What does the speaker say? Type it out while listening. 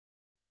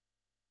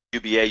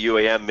UBA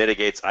UAM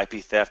mitigates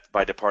IP theft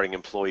by departing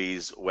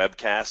employees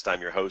webcast. I'm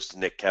your host,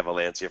 Nick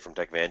Cavalancia from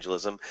Tech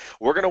Evangelism.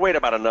 We're going to wait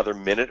about another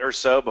minute or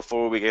so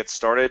before we get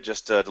started,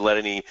 just to let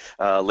any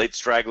late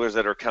stragglers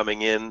that are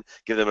coming in,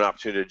 give them an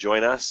opportunity to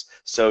join us.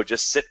 So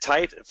just sit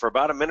tight for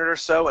about a minute or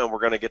so, and we're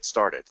going to get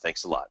started.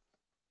 Thanks a lot.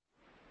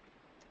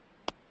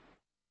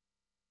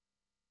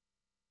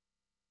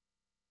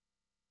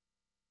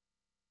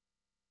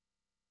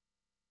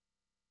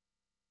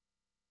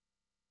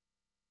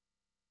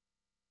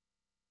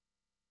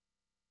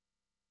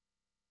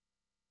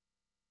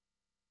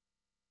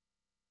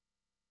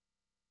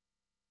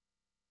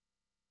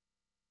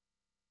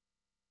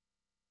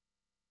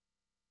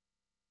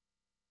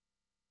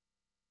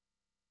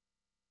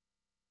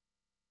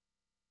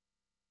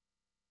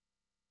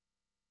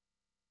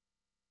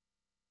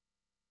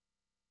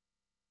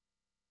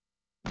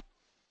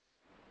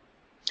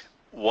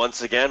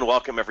 Once again,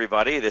 welcome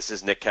everybody. This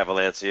is Nick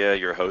Cavalancia,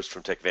 your host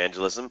from Tech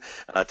Evangelism.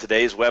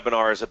 Today's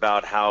webinar is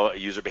about how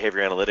user behavior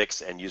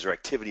analytics and user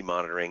activity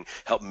monitoring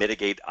help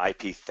mitigate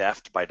IP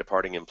theft by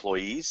departing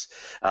employees.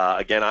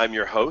 Again, I'm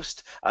your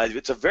host.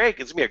 It's going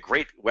to be a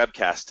great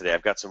webcast today.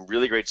 I've got some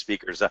really great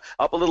speakers.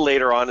 Up a little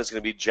later on is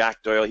going to be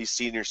Jack Doyle. He's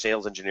senior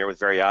sales engineer with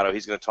Veriato.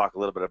 He's going to talk a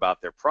little bit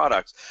about their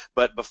products.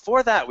 But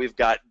before that, we've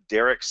got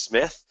Derek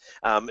Smith.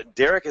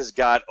 Derek has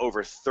got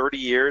over 30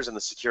 years in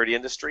the security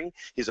industry.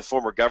 He's a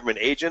former government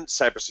agent,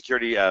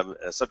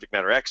 cybersecurity subject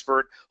matter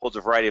expert, holds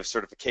a variety of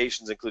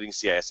certifications, including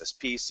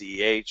CISSP,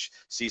 CEH,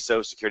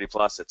 CISO, Security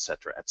Plus, et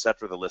cetera, et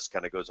cetera. The list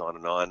kind of goes on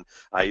and on.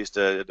 I used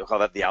to call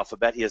that the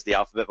alphabet. He has the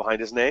alphabet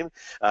behind his name.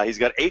 He's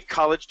got 8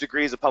 college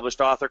degrees, a published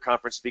author,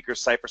 conference speaker,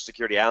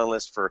 cybersecurity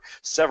analyst for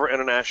several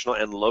international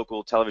and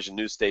local television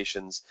news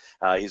stations.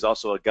 He's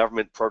also a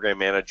government program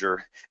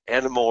manager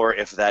and more,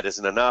 if that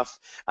isn't enough.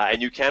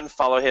 And you can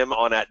follow him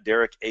on at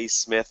Derek A.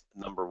 Smith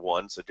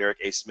 #1, so Derek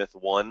A. Smith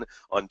 1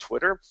 on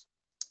Twitter.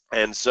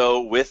 And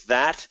so with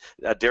that,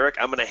 Derek,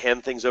 I'm going to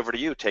hand things over to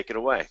you. Take it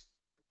away.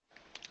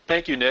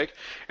 Thank you, Nick.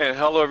 And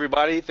hello,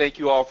 everybody. Thank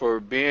you all for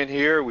being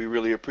here. We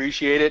really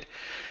appreciate it.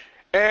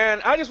 And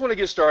I just want to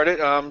get started.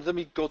 Let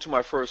me go to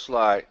my first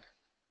slide.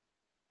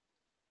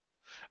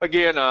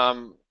 Again,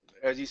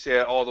 as he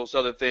said, all those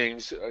other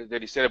things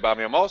that he said about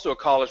me. I'm also a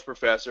college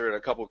professor at a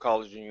couple of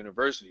colleges and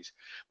universities.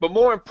 But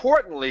more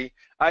importantly,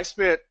 I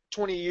spent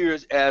 20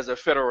 years as a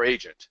federal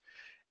agent.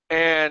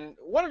 And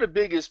one of the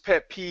biggest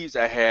pet peeves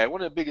I had, one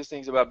of the biggest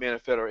things about being a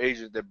federal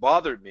agent that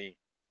bothered me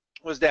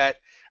was that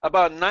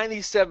about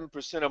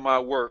 97% of my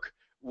work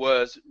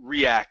was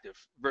reactive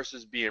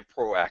versus being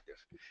proactive.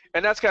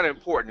 And that's kind of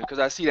important because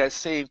I see that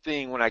same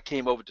thing when I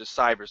came over to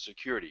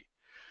cybersecurity.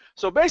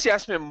 So basically, I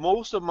spent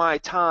most of my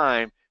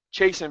time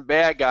chasing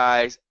bad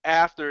guys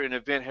after an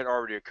event had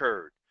already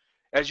occurred.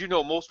 As you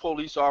know, most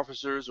police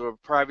officers or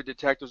private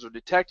detectives or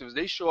detectives,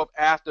 they show up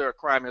after a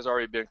crime has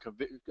already been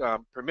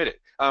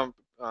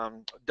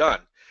done.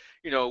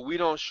 You know, we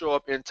don't show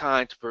up in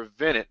time to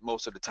prevent it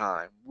most of the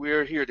time.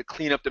 We're here to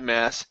clean up the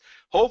mess,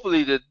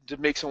 hopefully to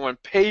make someone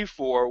pay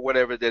for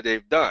whatever that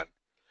they've done.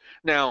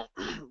 Now,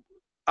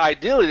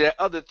 ideally, that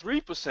other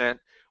 3%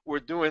 were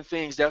doing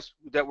things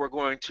that were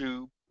going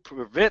to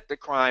prevent the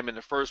crime in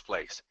the first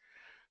place.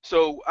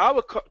 So I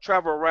would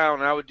travel around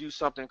and I would do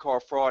something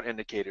called fraud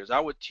indicators. I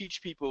would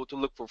teach people to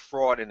look for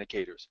fraud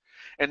indicators.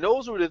 And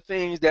those were the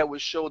things that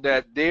would show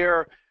that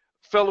their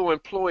fellow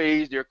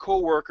employees, their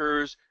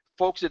co-workers,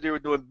 folks that they were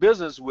doing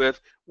business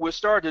with would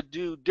start to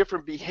do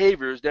different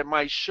behaviors that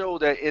might show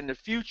that in the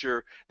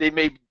future they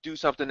may do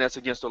something that's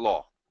against the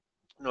law.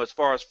 You know, as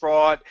far as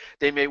fraud,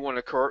 they may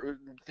want to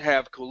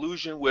have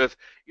collusion with,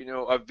 you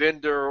know, a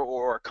vendor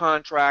or a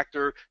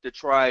contractor to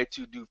try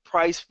to do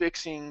price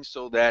fixing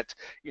so that,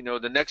 you know,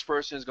 the next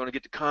person is going to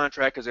get the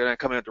contract because they're not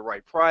coming at the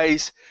right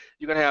price.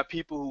 You're going to have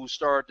people who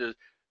start to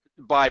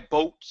buy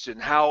boats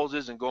and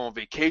houses and go on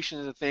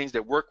vacations and things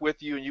that work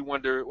with you, and you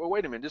wonder, well,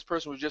 wait a minute, this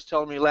person was just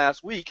telling me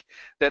last week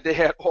that they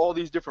had all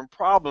these different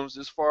problems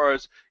as far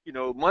as, you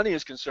know, money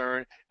is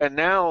concerned, and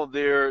now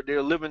they're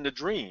living the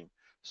dream.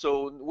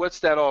 So what's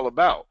that all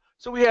about?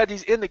 So we had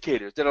these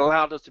indicators that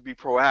allowed us to be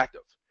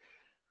proactive.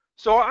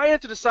 So I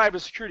entered the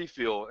cybersecurity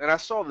field and I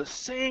saw the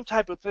same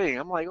type of thing.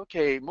 I'm like,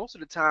 okay, most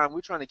of the time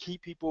we're trying to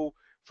keep people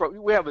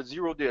from, we have a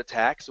zero-day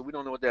attack, so we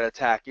don't know what that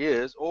attack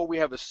is, or we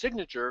have a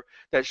signature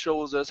that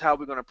shows us how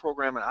we're going to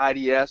program an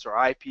IDS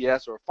or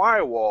IPS or a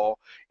firewall,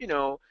 you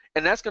know,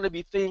 and that's going to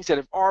be things that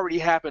have already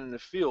happened in the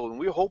field, and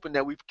we're hoping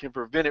that we can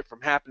prevent it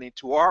from happening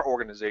to our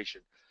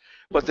organization.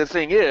 But the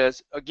thing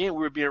is, again,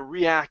 we're being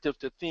reactive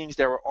to things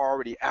that were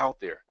already out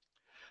there.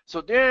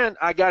 So then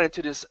I got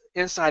into this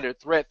insider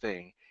threat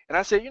thing, and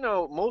I said, you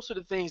know, most of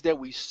the things that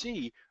we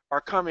see are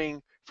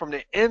coming from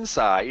the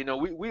inside. You know,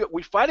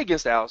 we fight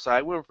against the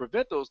outside, we want to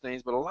prevent those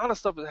things, but a lot of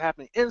stuff is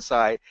happening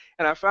inside,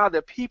 and I found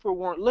that people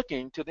weren't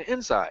looking to the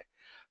inside.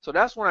 So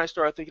that's when I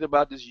started thinking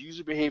about this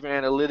user behavior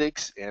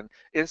analytics and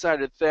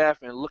insider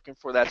theft and looking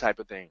for that type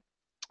of thing.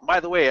 By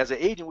the way, as an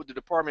agent with the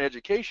Department of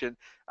Education,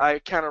 I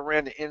kind of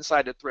ran the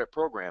Insider Threat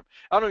program.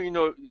 I don't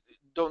know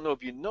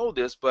if you know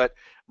this, but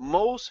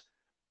most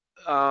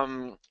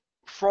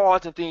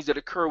frauds and things that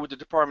occur with the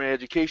Department of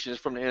Education is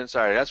from the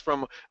insider. That's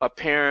from a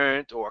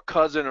parent or a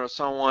cousin or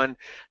someone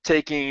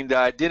taking the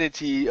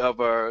identity of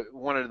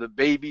one of the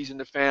babies in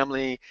the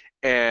family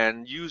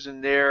and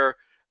using their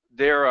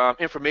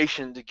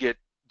information to get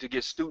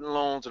student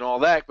loans and all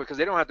that, because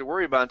they don't have to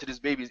worry about it until this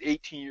baby is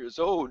 18 years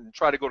old and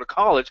try to go to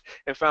college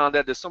and found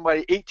out that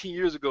somebody 18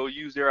 years ago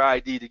used their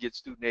ID to get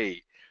student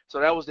aid. So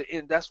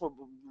that's what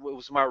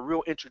was my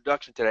real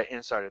introduction to that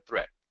insider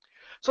threat.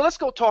 So let's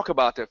go talk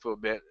about that for a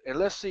bit, and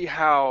let's see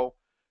how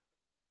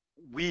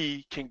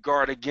we can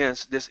guard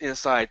against this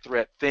inside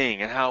threat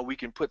thing and how we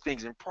can put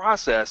things in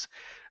process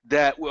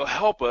that will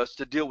help us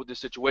to deal with this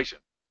situation.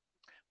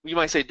 You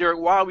might say, Derek,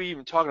 why are we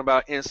even talking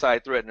about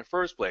inside threat in the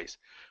first place?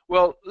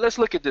 Well, let's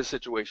look at this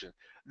situation.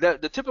 The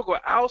typical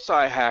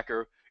outside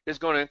hacker is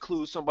going to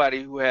include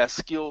somebody who has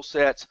skill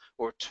sets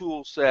or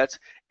tool sets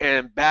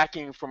and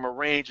backing from a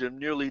range of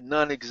nearly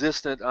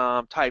non-existent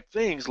type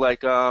things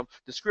like the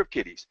script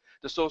kiddies.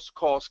 The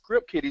so-called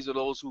script kiddies are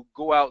those who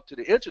go out to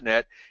the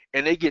internet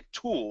and they get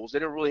tools. They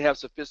don't really have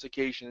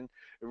sophistication,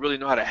 they really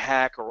know how to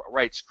hack or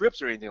write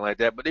scripts or anything like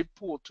that, but they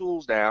pull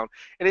tools down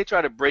and they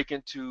try to break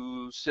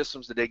into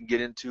systems that they can get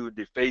into,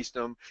 deface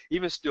them,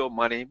 even steal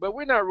money. But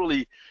we're not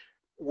really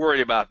worried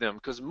about them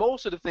because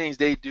most of the things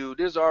they do,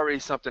 there's already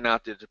something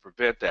out there to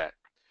prevent that.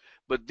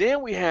 But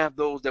then we have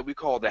those that we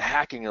call the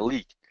hacking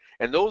elite.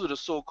 And those are the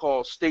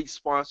so-called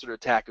state-sponsored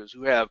attackers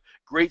who have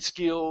great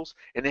skills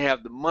and they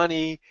have the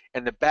money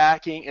and the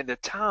backing and the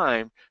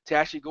time to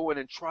actually go in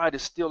and try to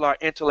steal our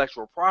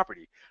intellectual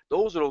property.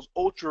 Those are those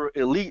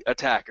ultra-elite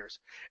attackers.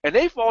 And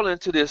they fall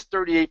into this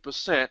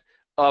 38%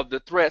 of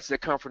the threats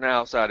that come from the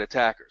outside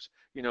attackers.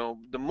 You know,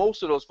 the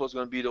most of those folks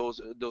are going to be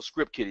those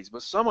script kiddies,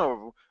 but some of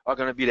them are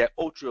going to be that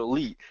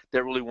ultra-elite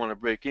that really want to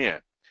break in.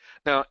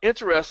 Now,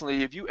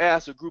 interestingly, if you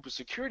ask a group of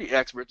security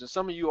experts, and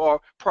some of you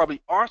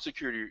probably are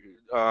security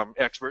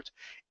experts,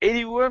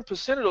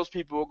 81% of those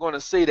people are going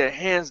to say that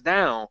hands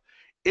down,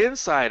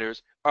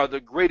 insiders are the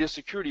greatest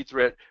security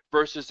threat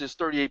versus this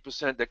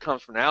 38% that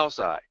comes from the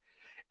outside.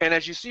 And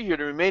as you see here,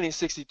 the remaining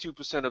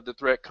 62% of the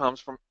threat comes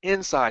from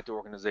inside the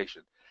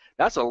organization.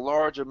 That's a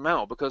large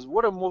amount because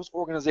what are most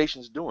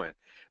organizations doing?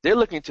 They're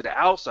looking to the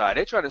outside.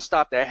 They're trying to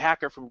stop that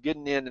hacker from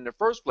getting in the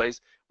first place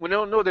when they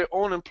don't know their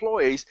own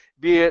employees,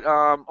 be it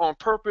on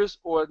purpose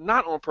or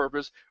not on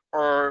purpose,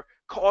 are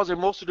causing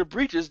most of the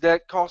breaches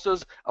that cost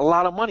us a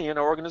lot of money in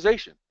our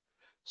organization.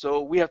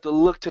 So we have to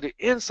look to the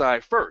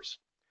inside first.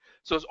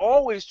 So it's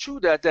always true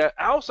that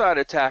outside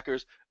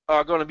attackers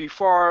are going to be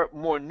far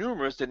more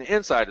numerous than the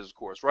insiders, of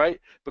course, right?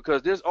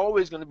 Because there's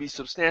always going to be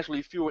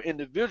substantially fewer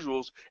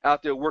individuals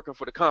out there working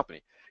for the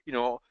company. You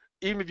know,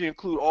 even if you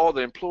include all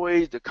the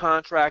employees, the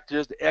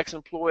contractors, the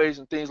ex-employees,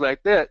 and things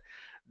like that,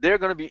 there are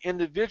going to be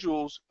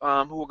individuals who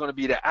are going to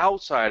be the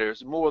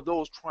outsiders, more of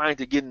those trying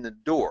to get in the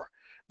door.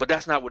 But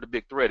that's not what the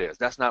big threat is.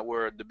 That's not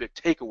where the big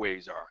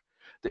takeaways are.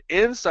 The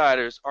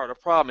insiders are the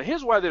problem. And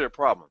here's why they're the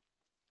problem.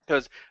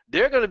 Because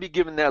they're going to be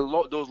given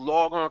those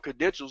log-on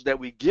credentials that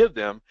we give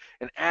them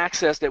and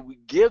access that we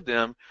give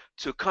them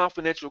to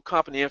confidential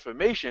company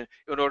information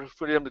in order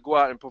for them to go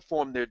out and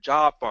perform their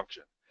job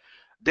function.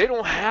 They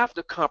don't have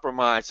to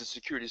compromise the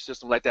security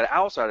system like that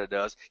outsider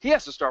does. He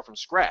has to start from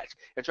scratch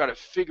and try to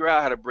figure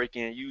out how to break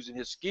in using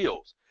his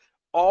skills.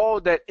 All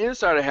that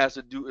insider has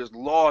to do is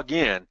log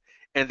in,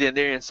 and then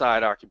they're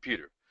inside our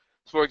computer.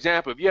 For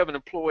example, if you have an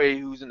employee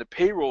who's in the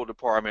payroll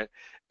department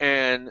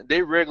and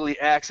they regularly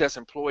access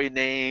employee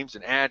names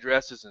and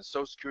addresses and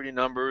social security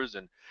numbers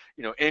and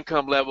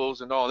income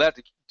levels and all that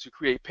to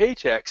create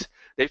paychecks,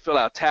 they fill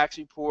out tax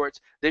reports,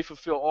 they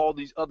fulfill all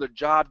these other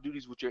job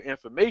duties with your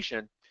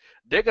information,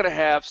 they're going to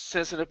have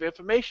sensitive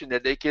information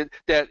that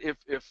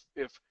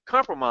if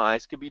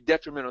compromised could be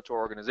detrimental to our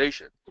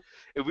organization.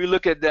 If we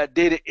look at that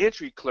data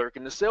entry clerk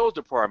in the sales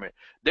department,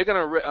 they're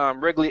going to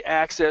regularly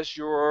access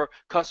your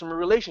customer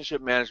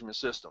relationship management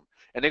system,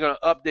 and they're going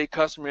to update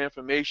customer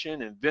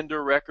information and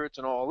vendor records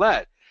and all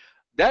that.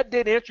 That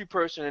data entry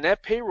person and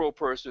that payroll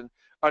person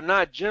are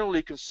not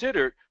generally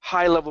considered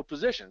high-level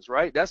positions,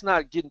 right? That's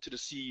not getting to the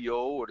CEO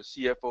or the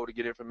CFO to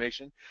get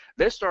information.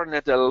 They're starting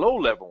at the low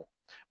level.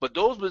 But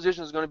those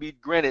positions are going to be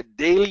granted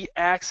daily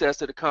access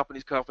to the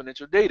company's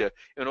confidential data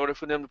in order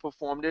for them to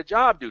perform their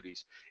job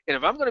duties. And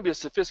if I'm going to be a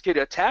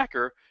sophisticated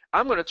attacker,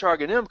 I'm going to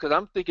target them because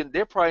I'm thinking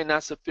they're probably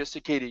not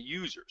sophisticated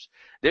users.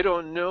 They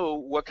don't know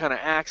what kind of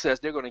access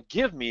they're going to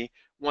give me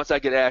once I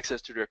get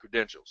access to their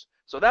credentials.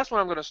 So that's where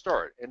I'm going to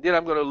start. And then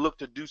I'm going to look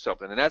to do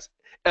something, and that's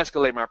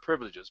escalate my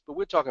privileges. But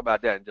we'll talk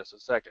about that in just a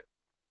second.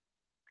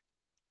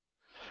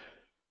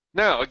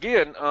 Now,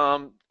 again,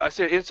 I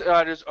said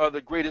insiders are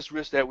the greatest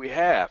risk that we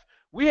have.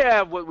 We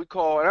have what we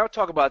call, and I'll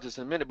talk about this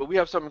in a minute, but we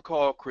have something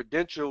called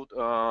credentialed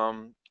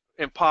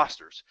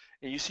imposters.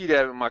 And you see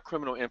that in my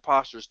criminal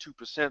imposters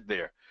 2%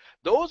 there.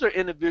 Those are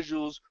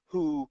individuals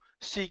who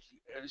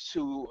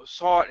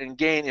sought and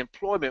gained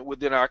employment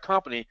within our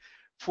company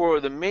for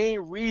the main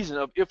reason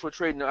of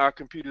infiltrating our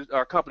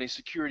company's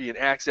security and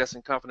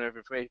accessing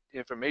confidential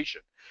information.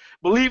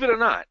 Believe it or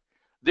not,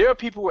 there are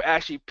people who are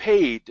actually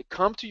paid to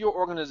come to your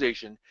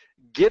organization,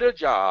 get a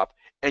job,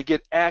 and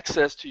get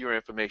access to your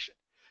information.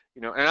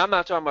 You know, and I'm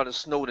not talking about a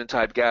Snowden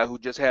type guy who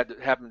just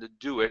happened to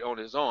do it on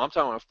his own. I'm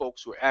talking about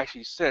folks who are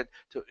actually sent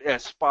to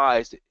as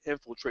spies to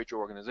infiltrate your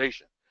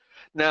organization.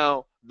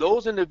 Now,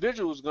 those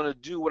individuals are going to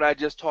do what I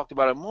just talked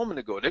about a moment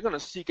ago. They're going to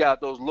seek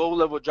out those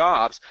low-level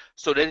jobs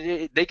so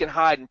that they can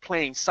hide in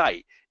plain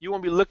sight. You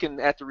won't be looking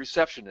at the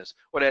receptionist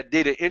or that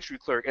data entry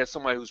clerk as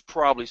somebody who's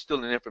probably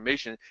stealing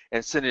information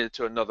and sending it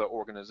to another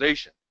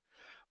organization.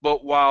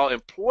 But while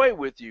employed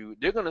with you,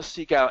 they're going to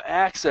seek out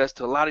access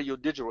to a lot of your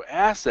digital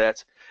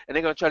assets, and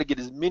they're going to try to get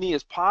as many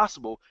as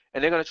possible,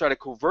 and they're going to try to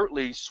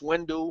covertly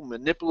swindle,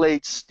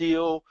 manipulate,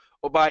 steal,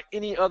 or by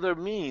any other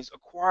means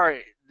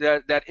acquire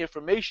that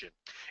information.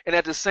 And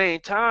at the same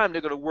time,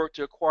 they're going to work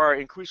to acquire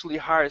increasingly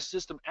higher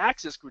system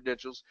access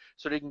credentials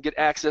so they can get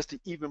access to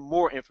even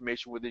more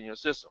information within your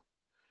system.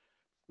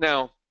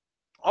 Now,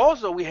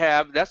 also, we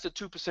have, that's the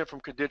 2%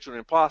 from credentialed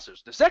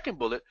imposters. The second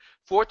bullet,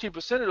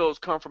 14% of those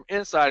come from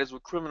insiders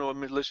with criminal and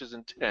malicious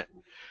intent.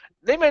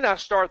 They may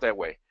not start that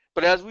way,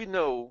 but as we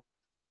know,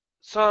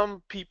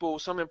 some people,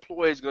 some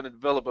employees are going to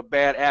develop a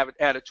bad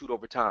attitude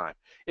over time.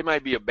 It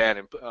might be a bad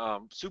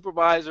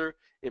supervisor.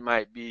 It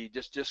might be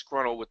just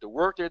disgruntled with the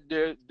work that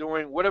they're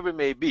doing, whatever it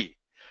may be.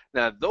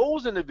 Now,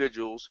 those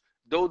individuals,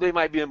 though they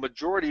might be a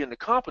majority in the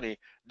company,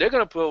 they're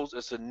going to pose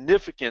a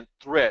significant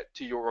threat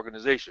to your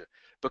organization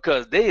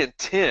because they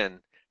intend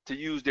to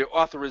use their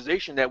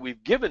authorization that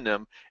we've given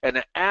them and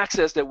the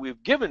access that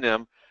we've given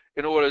them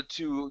in order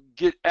to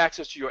get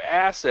access to your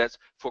assets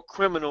for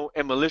criminal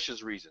and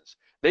malicious reasons.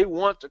 They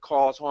want to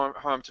cause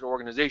harm to the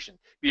organization,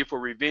 be it for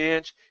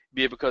revenge,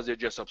 be it because they're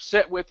just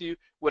upset with you,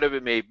 whatever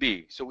it may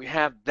be. So we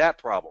have that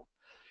problem.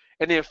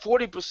 And then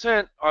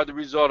 40% are the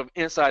result of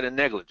insider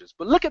negligence.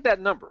 But look at that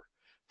number.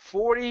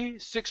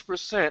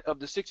 46% of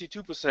the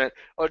 62%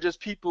 are just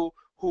people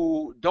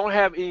who don't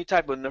have any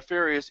type of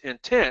nefarious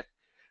intent,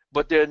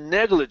 but their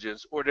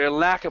negligence or their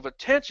lack of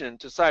attention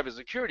to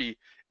cybersecurity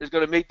is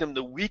going to make them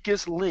the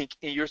weakest link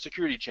in your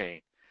security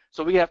chain.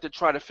 So we have to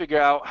try to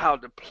figure out how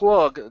to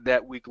plug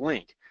that weak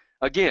link.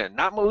 Again,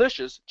 not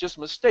malicious, just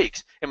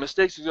mistakes. And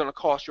mistakes is going to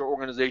cost your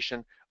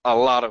organization a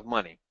lot of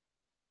money.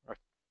 All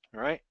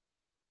right?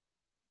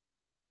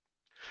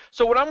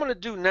 So what I'm going to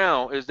do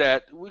now is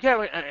that we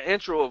have an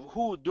intro of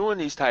who's doing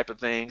these type of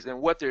things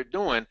and what they're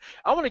doing.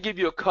 I want to give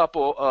you a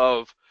couple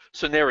of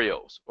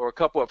scenarios or a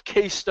couple of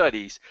case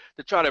studies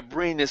to try to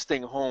bring this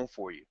thing home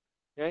for you.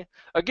 Okay?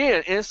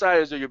 Again,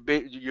 insiders are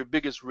your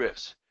biggest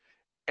risk.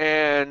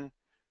 And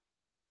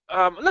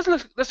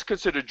let's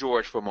consider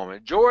George for a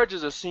moment. George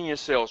is a senior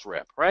sales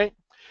rep, right?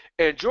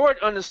 And George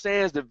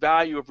understands the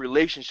value of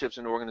relationships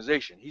in the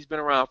organization. He's been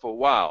around for a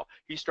while.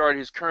 He started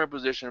his current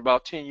position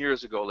about 10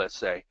 years ago, let's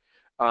say.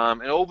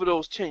 And over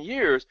those 10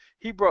 years,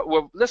 he brought,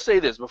 well, let's say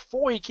this,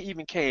 before he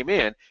even came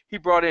in, he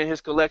brought in his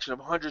collection of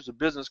hundreds of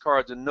business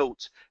cards and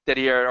notes that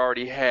he had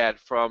already had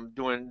from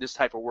doing this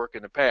type of work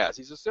in the past.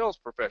 He's a sales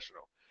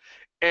professional.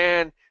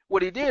 And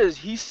what he did is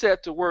he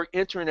set to work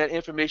entering that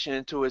information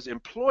into his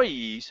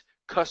employees'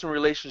 customer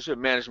relationship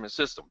management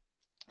system.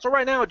 So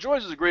right now,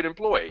 George is a great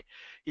employee.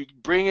 He's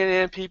bringing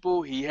in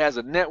people. He has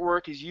a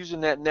network. He's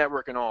using that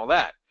network and all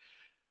that.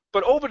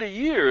 But over the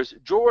years,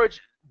 George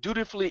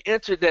dutifully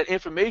entered that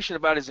information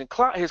about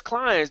his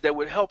clients that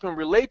would help him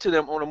relate to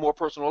them on a more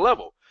personal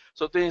level.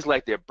 So things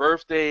like their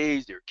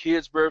birthdays, their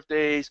kids'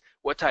 birthdays,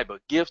 what type of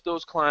gift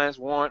those clients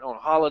want on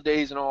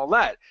holidays and all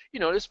that. You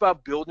know, it's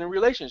about building a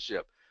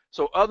relationship.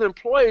 So other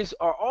employees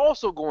are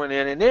also going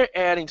in and they're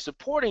adding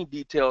supporting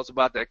details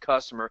about that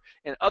customer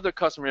and other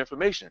customer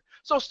information.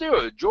 So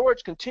still,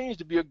 George continues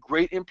to be a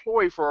great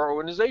employee for our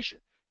organization.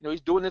 You know,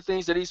 he's doing the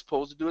things that he's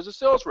supposed to do as a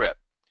sales rep.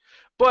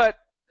 But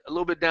a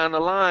little bit down the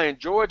line,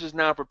 George is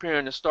now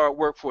preparing to start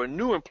work for a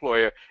new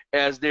employer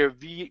as their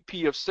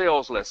VP of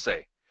sales, let's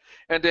say.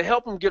 And to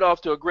help him get off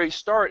to a great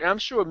start, and I'm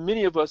sure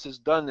many of us has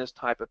done this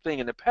type of thing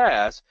in the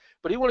past,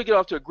 but he want to get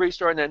off to a great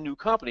start in that new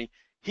company,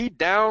 he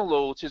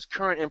downloads his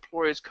current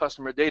employer's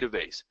customer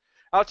database.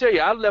 I'll tell you,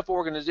 I left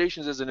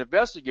organizations as an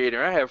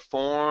investigator. I have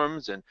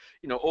forms and,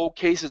 you know, old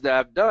cases that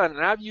I've done,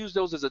 and I've used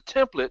those as a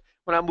template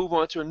when I move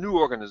on to a new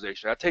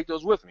organization. I take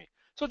those with me.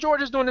 So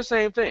George is doing the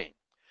same thing.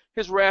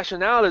 His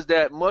rationale is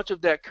that much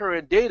of that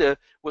current data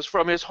was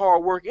from his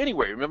hard work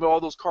anyway. Remember all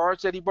those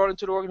cards that he brought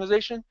into the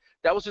organization?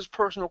 That was his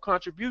personal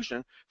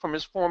contribution from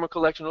his former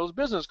collection of those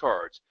business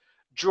cards.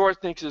 George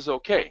thinks it's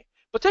okay.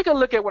 But take a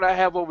look at what I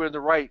have over in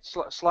the right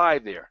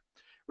slide there.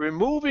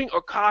 Removing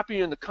or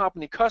copying the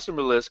company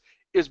customer list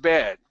is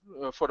bad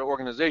for the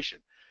organization.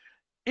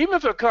 Even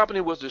if a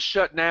company was to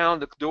shut down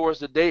the doors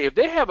today, if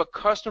they have a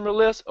customer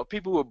list of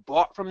people who have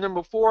bought from them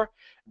before,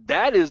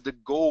 that is the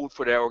gold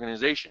for that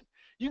organization.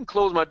 You can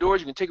close my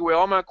doors, you can take away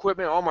all my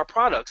equipment, all my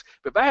products,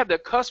 but if I have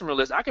that customer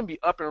list, I can be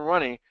up and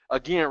running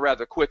again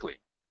rather quickly.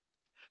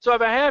 So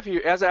if I have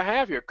here, as I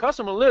have here,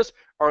 customer lists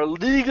are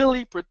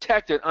legally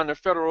protected under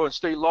federal and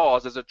state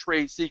laws as a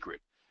trade secret.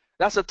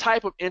 That's a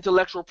type of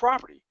intellectual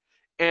property.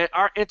 And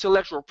our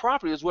intellectual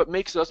property is what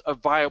makes us a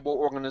viable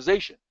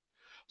organization.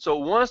 So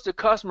once the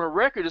customer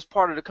record is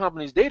part of the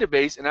company's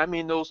database, and I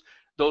mean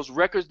those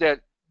records that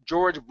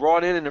George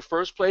brought in the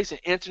first place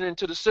and entered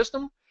into the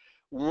system,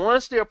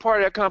 once they're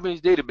part of that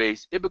company's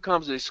database, it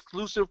becomes the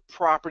exclusive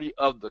property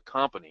of the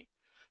company.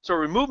 So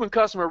removing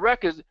customer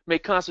records may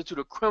constitute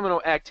a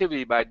criminal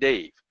activity by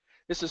Dave.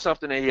 This is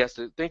something that he has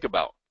to think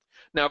about.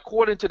 Now,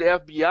 according to the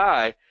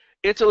FBI,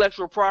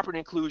 intellectual property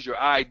includes your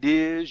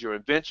ideas, your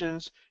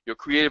inventions, your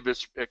creative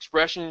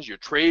expressions, your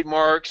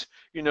trademarks,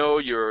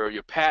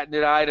 your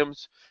patented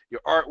items,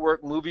 your artwork,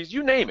 movies,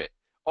 you name it.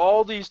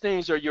 All these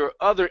things are your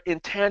other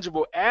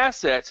intangible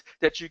assets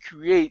that you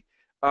create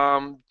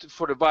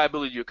for the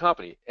viability of your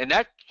company. And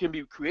that can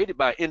be created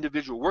by an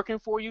individual working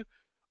for you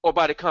or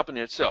by the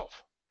company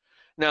itself.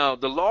 Now,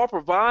 the law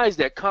provides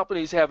that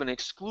companies have an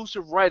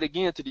exclusive right,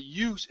 again, to the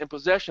use and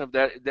possession of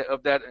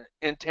that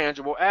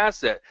intangible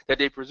asset that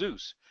they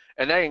produce.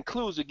 And that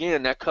includes,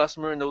 again, that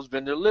customer and those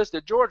vendor lists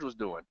that George was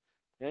doing.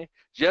 Okay?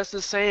 Just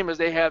the same as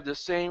they have the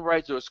same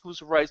rights or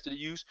exclusive rights to the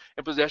use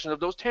and possession of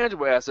those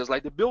tangible assets,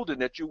 like the building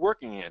that you're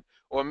working in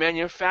or a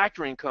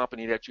manufacturing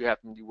company that you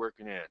happen to be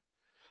working in.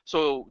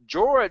 So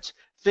George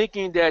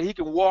thinking that he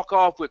can walk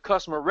off with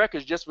customer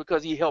records just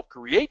because he helped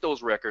create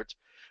those records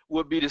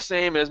would be the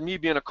same as me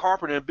being a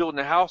carpenter and building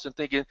a house and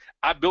thinking,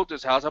 I built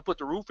this house, I put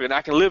the roof in,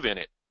 I can live in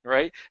it,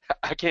 right?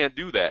 I can't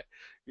do that,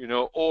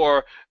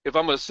 Or if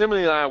I'm an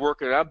assembly line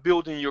worker and I'm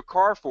building your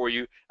car for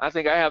you, I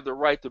think I have the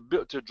right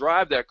to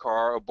drive that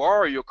car or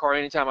borrow your car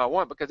anytime I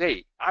want because,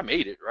 hey, I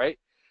made it, right?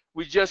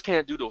 We just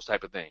can't do those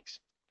type of things.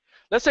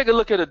 Let's take a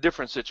look at a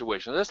different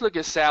situation. Let's look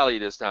at Sally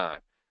this time.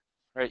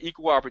 Right,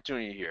 equal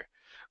opportunity here.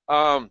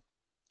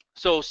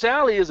 So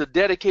Sally is a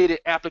dedicated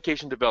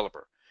application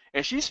developer,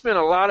 and she spent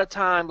a lot of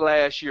time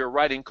last year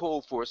writing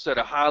code for a set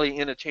of highly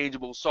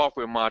interchangeable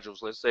software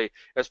modules, let's say,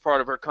 as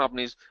part of her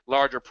company's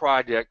larger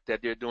project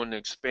that they're doing to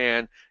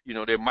expand,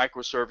 their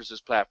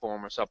microservices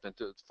platform or something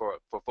for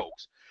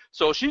folks.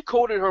 So she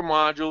coded her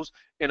modules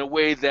in a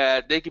way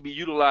that they could be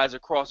utilized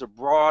across a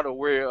broad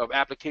array of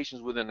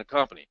applications within the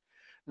company.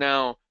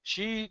 Now,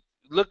 she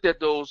looked at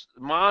those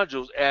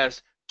modules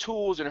as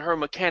tools in her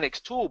mechanics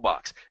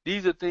toolbox.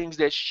 These are things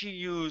that she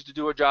used to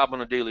do her job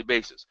on a daily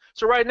basis.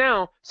 So right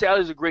now,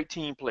 Sally's a great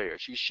team player.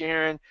 She's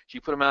sharing, she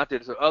put them out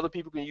there so other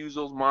people can use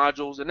those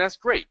modules, and that's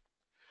great.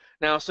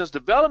 Now, since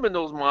developing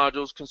those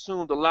modules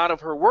consumed a lot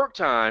of her work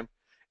time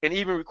and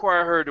even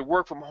required her to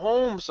work from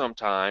home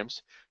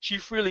sometimes, she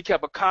freely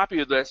kept a copy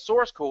of that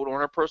source code on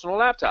her personal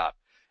laptop.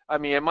 I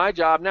mean, at my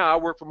job now,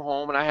 I work from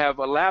home, and I have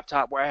a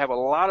laptop where I have a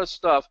lot of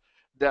stuff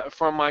that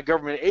from my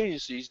government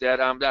agencies that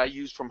I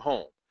use from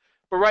home.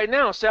 But right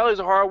now, Sally's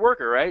a hard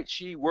worker, right?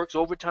 She works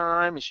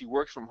overtime and she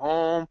works from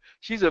home.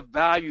 She's a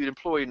valued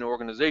employee in the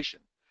organization.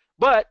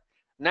 But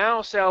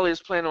now Sally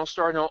is planning on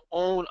starting her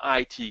own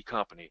IT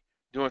company,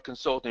 doing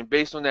consulting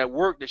based on that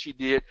work that she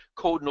did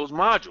coding those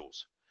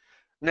modules.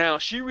 Now,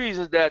 she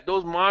reasons that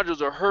those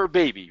modules are her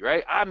baby,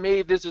 right? I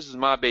made this is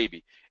my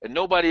baby. And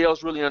nobody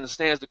else really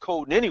understands the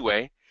code in any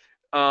way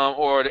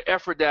or the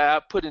effort that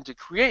I put into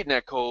creating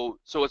that code,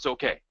 so it's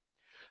okay.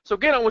 So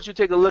again, I want you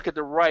to take a look at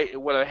the right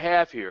at what I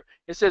have here.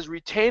 It says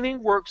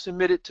retaining work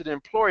submitted to the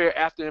employer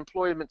after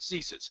employment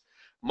ceases.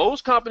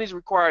 Most companies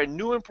require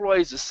new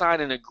employees to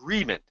sign an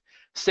agreement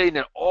stating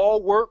that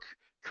all work,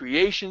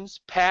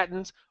 creations,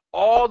 patents,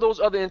 all those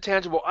other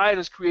intangible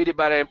items created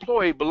by the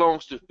employee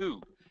belongs to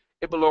who?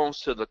 It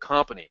belongs to the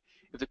company.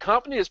 If the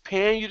company is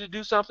paying you to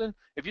do something,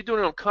 if you're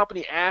doing it on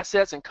company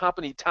assets and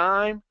company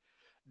time,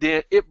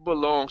 then it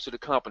belongs to the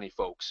company,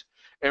 folks.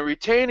 And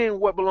retaining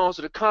what belongs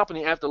to the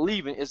company after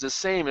leaving is the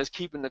same as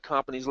keeping the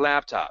company's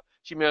laptop.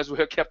 She may as well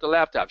have kept the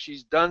laptop.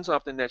 She's done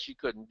something that she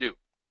couldn't do.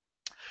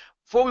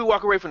 Before we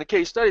walk away from the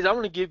case studies, I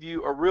want to give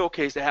you a real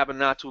case that happened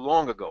not too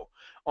long ago.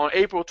 On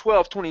April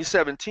 12,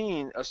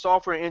 2017, a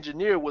software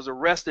engineer was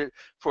arrested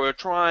for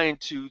trying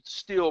to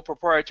steal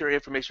proprietary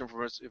information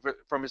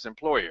from his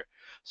employer.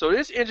 So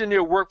this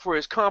engineer worked for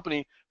his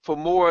company for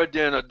more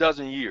than a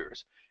dozen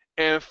years.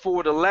 And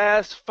for the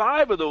last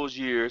 5 of those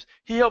years,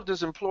 he helped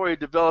his employer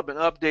develop and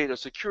update a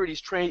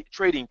securities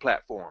trading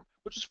platform,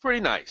 which was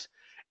pretty nice.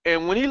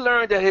 And when he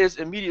learned that his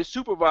immediate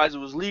supervisor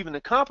was leaving the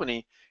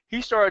company,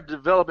 he started to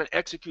develop and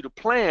execute a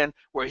plan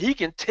where he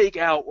can take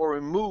out or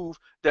remove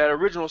that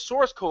original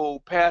source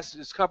code past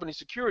his company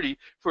security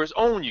for his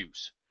own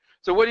use.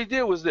 So what he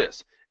did was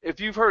this. If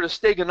you've heard of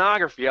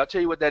steganography, I'll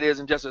tell you what that is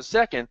in just a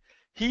second.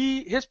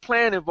 His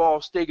plan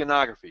involves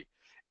steganography.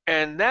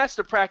 And that's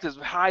the practice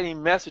of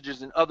hiding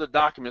messages in other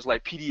documents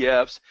like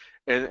PDFs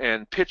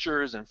and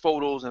pictures and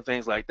photos and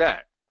things like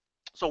that.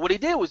 So what he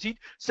did was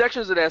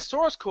sections of that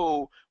source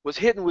code was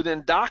hidden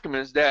within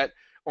documents that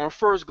on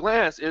first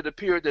glance it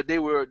appeared that they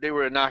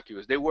were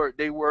innocuous. They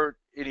weren't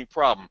any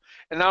problem.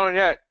 And not only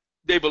that,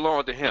 they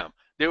belonged to him.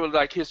 They were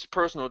like his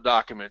personal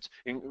documents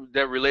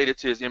that related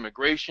to his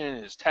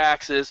immigration, his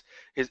taxes,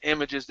 his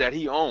images that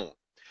he owned.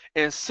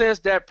 And since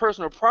that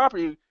personal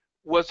property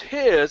was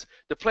his,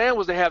 the plan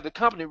was to have the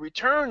company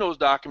return those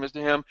documents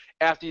to him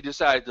after he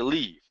decided to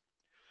leave.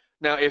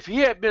 Now, if he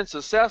had been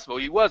successful,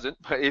 he wasn't,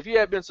 but if he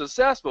had been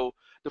successful,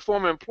 the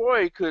former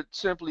employee could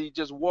simply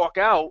just walk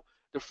out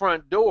the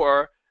front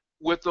door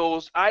with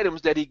those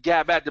items that he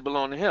got back that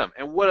belong to him.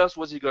 And what else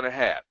was he going to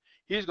have?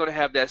 He's going to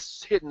have that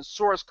hidden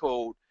source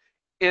code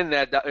in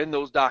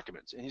those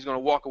documents, and he's going to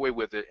walk away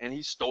with it, and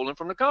he's stolen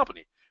from the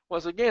company.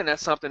 Once again,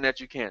 that's something that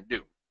you can't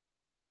do.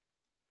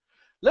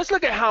 Let's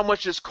look at how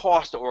much this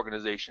costs the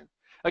organization.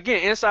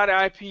 Again, insider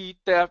IP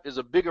theft is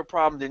a bigger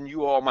problem than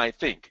you all might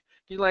think.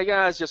 You're like,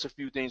 it's just a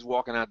few things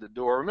walking out the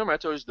door. Remember, I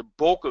told you it's the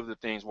bulk of the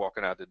things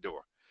walking out the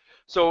door.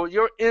 So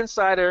your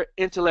insider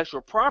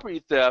intellectual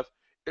property theft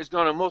is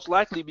going to most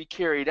likely be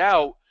carried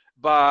out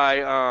by,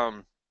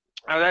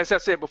 as I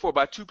said before,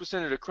 by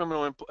 2% of the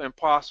criminal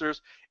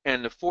imposters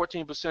and the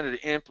 14% of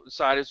the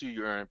insiders, who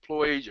your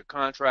employees, your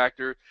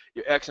contractor,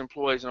 your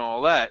ex-employees, and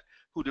all that,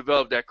 who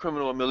develop that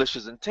criminal and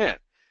malicious intent.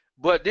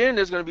 But then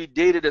there's going to be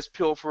data that's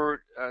pilfered,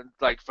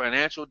 like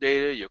financial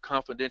data, your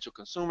confidential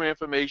consumer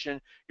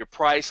information, your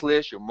price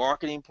list, your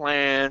marketing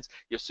plans,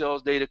 your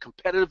sales data,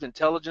 competitive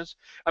intelligence.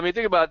 I mean,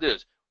 think about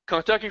this.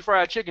 Kentucky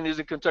Fried Chicken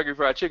isn't Kentucky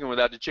Fried Chicken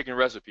without the chicken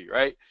recipe,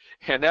 right?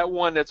 And that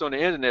one that's on the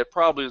internet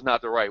probably is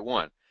not the right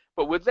one.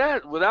 But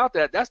without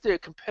that, that's their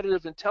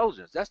competitive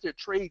intelligence. That's their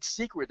trade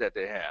secret that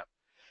they have.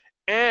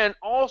 And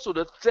also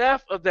the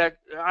theft of that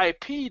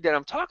IP that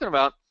I'm talking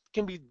about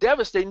can be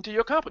devastating to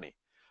your company.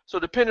 So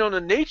depending on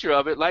the nature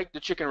of it, like the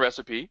chicken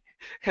recipe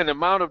and the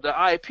amount of the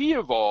IP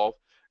involved,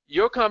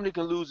 your company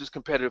can lose its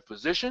competitive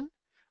position,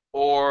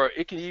 or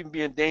it can even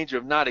be in danger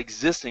of not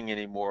existing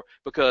anymore,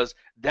 because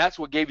that's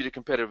what gave you the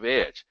competitive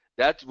edge.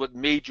 That's what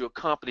made you a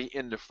company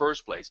in the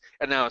first place,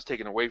 and now it's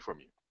taken away from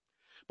you.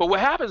 But what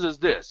happens is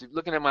this.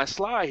 Looking at my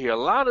slide here, a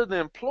lot of the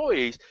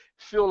employees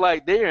feel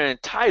like they're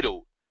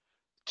entitled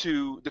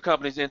to the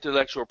company's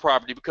intellectual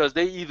property because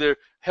they either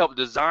helped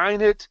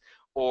design it,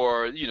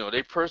 or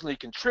they personally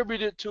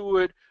contributed to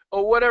it,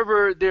 or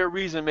whatever their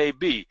reason may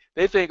be.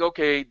 They think,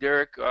 okay,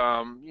 Derek,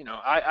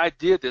 I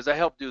did this, I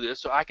helped do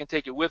this, so I can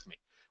take it with me.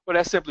 Well,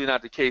 that's simply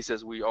not the case,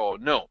 as we all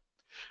know.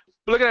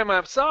 But looking at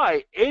my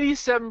side,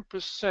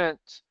 87%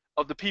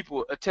 of the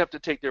people attempt to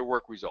take their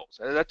work results.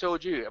 As I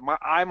told you,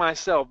 I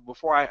myself,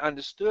 before I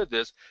understood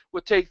this,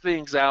 would take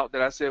things out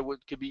that I said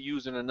could be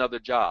used in another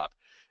job.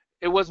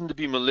 It wasn't to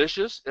be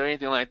malicious or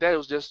anything like that. It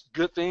was just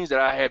good things that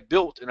I had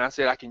built, and I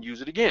said I can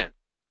use it again.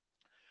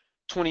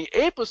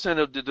 28%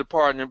 of the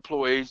department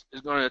employees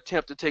is going to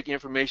attempt to take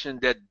information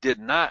that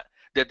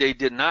they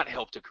did not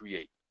help to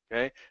create.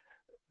 Okay,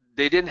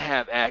 they didn't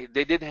have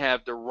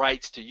the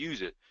rights to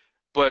use it,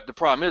 but the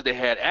problem is they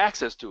had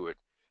access to it.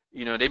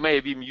 They may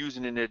have even used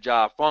it in their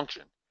job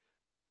function,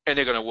 and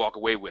they're going to walk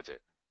away with it.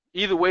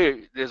 Either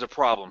way, there's a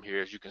problem here,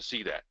 as you can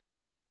see that.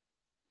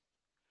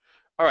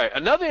 All right,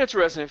 another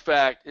interesting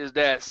fact is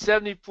that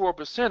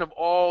 74% of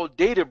all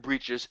data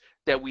breaches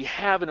that we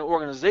have in an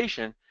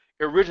organization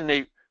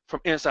originate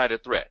from insider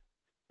threat.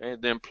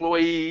 Okay? The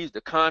employees,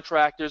 the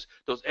contractors,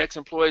 those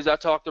ex-employees I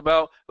talked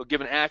about who are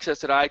given access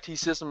to the IT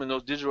system and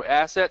those digital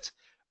assets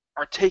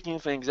are taking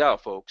things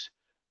out, folks.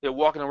 They're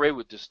walking away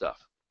with this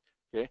stuff.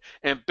 Okay?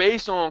 And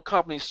based on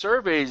company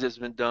surveys that's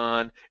been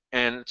done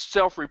and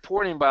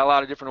self-reporting by a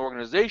lot of different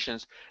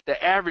organizations,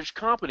 the average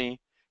company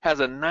has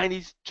a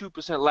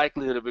 92%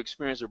 likelihood of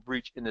experiencing a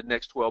breach in the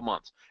next 12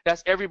 months.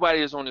 That's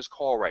everybody that's on this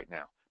call right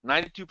now.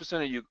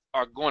 92% of you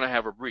are going to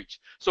have a breach.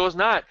 So it's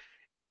not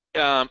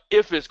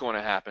if it's going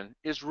to happen.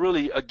 It's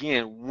really,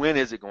 again, when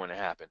is it going to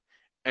happen?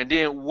 And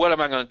then what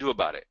am I going to do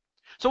about it?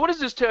 So what does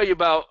this tell you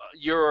about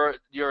your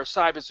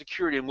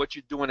cybersecurity and what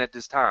you're doing at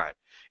this time?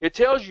 It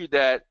tells you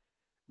that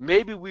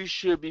maybe we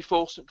should be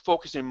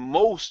focusing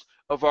most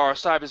of our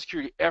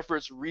cybersecurity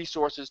efforts,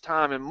 resources,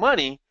 time, and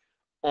money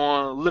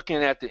on looking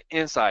at the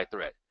inside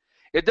threat.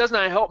 It does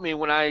not help me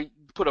when I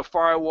put a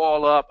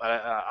firewall up,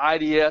 a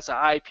IDS,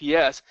 a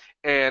IPS,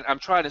 and I'm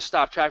trying to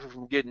stop traffic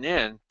from getting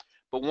in,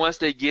 but once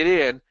they get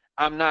in,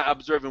 I'm not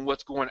observing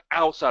what's going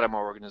outside of my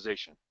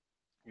organization.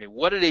 Okay,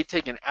 what are they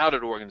taking out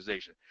of the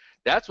organization?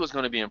 That's what's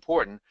going to be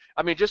important.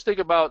 I mean, just think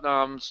about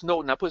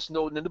Snowden. I put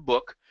Snowden in the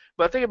book,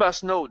 but think about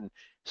Snowden.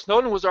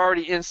 Snowden was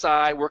already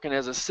inside working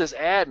as a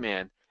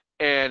sysadmin,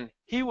 and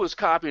he was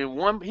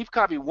copying he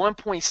copied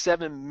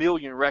 1.7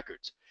 million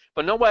records,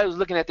 but nobody was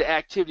looking at the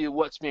activity of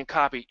what's being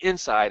copied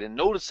inside and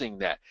noticing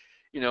that.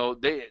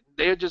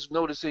 They're just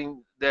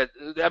noticing that.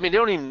 I mean, they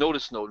don't even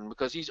notice Snowden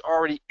because he's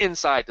already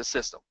inside the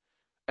system,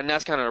 and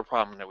that's kind of the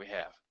problem that we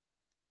have.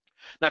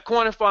 Now,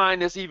 quantifying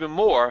this even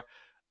more,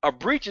 a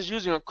breach is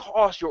usually going to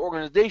cost your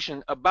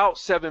organization about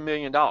 $7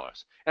 million, and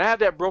I have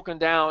that broken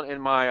down in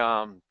my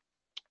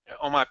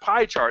on my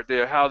pie chart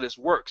there, how this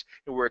works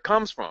and where it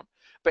comes from.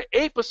 But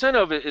 8%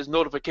 of it is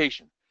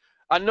notification.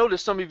 I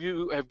noticed some of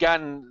you have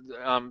gotten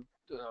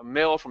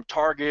mail from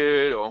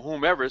Target or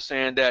whomever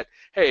saying that,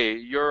 hey,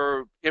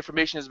 your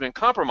information has been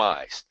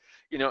compromised.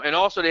 And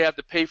also they have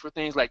to pay for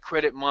things like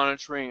credit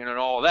monitoring and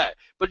all that.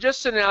 But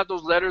just sending out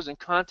those letters and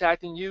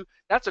contacting you,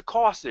 that's a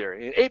cost there.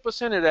 And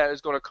 8% of that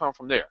is going to come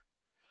from there.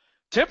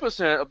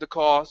 10% of the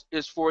cost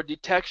is for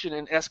detection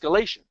and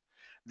escalation.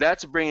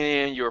 That's bringing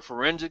in your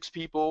forensics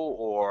people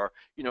or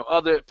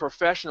other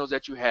professionals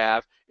that you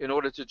have in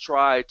order to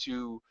try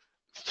to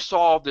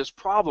solve this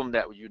problem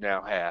that you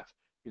now have.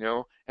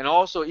 and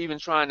also even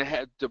trying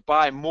to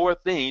buy more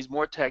things,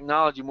 more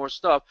technology, more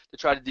stuff to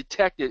try to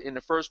detect it in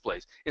the first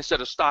place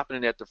instead of stopping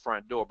it at the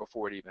front door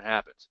before it even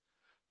happens.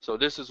 So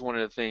this is one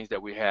of the things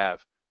that we have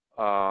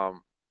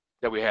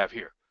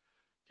here.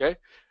 Okay,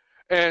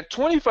 and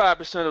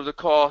 25% of the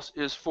cost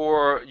is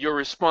for your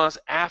response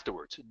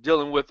afterwards,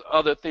 dealing with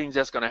other things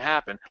that's going to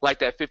happen, like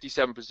that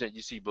 57%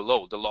 you see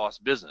below, the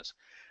lost business.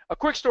 A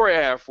quick story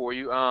I have for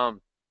you.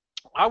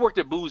 I worked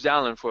at Booz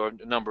Allen for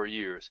a number of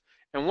years,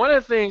 and one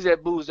of the things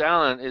at Booz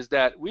Allen is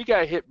that we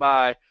got hit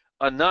by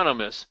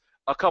Anonymous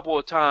a couple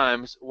of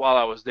times while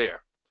I was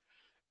there.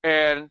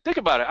 And think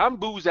about it, I'm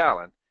Booz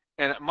Allen,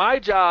 and my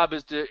job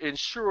is to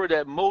ensure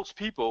that most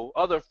people,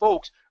 other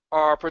folks,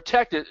 are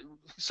protected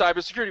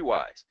cybersecurity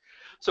wise.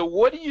 So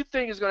what do you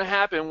think is going to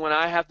happen when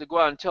I have to go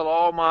out and tell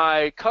all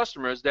my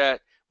customers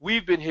that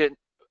we've been hit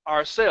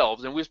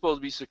ourselves and we're supposed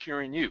to be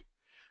securing you?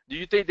 Do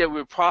you think that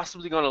we're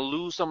possibly going to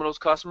lose some of those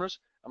customers?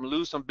 I'm going to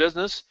lose some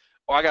business?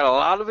 Or I got a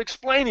lot of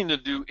explaining to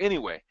do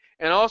anyway.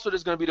 And also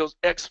there's going to be those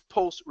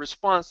ex-post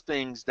response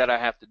things that I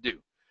have to do.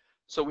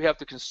 So we have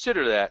to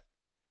consider that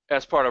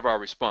as part of our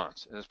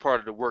response and as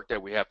part of the work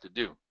that we have to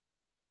do.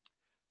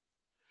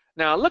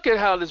 Now look at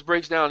how this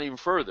breaks down even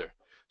further.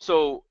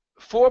 So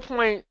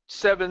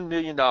 $4.7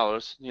 million,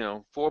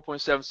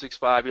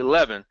 4.765,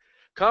 11,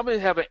 companies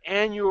have an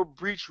annual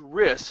breach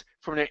risk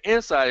from their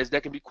insiders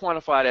that can be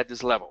quantified at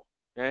this level.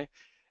 Okay?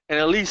 And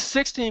at least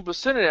 16%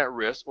 of that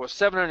risk, or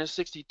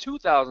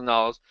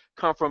 $762,000,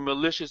 come from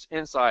malicious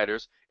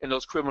insiders and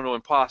those criminal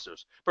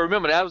imposters. But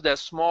remember, that was that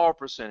small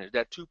percentage,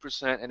 that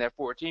 2% and that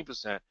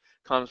 14%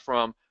 comes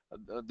from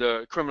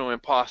the criminal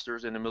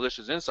imposters and the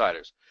malicious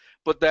insiders.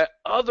 But that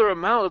other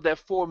amount of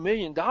that $4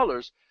 million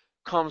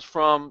comes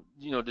from,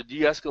 the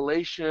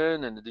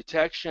de-escalation and the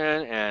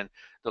detection and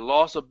the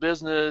loss of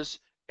business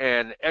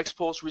and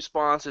ex-post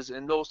responses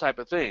and those type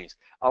of things.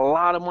 A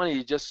lot of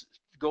money just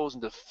goes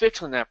into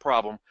fixing that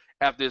problem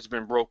after it's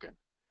been broken.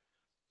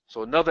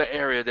 So another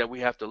area that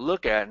we have to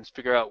look at and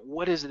figure out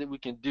what is it that we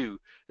can do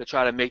to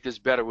try to make this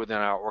better within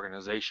our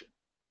organization.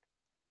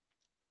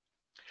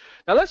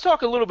 Now let's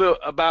talk a little bit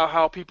about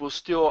how people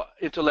steal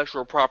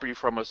intellectual property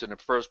from us in the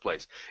first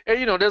place.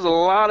 And there's a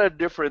lot of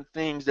different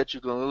things that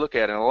you can look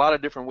at and a lot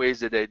of different ways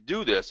that they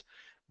do this.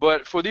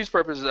 But for these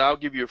purposes, I'll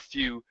give you a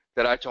few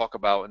that I talk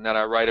about and that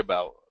I write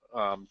about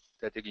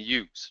that they can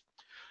use.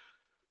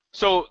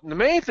 So the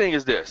main thing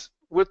is this.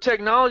 With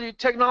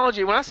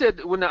technology,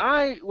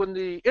 when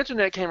the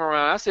internet came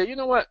around, I said, you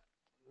know what?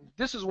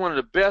 This is one of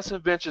the best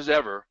inventions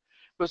ever,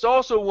 but it's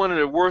also one of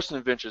the worst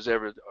inventions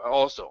ever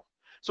also.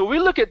 So we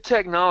look at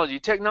technology.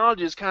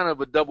 Technology is kind of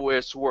a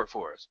double-edged sword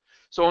for us.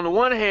 So on the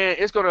one hand,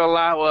 it's going to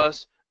allow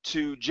us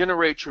to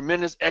generate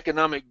tremendous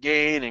economic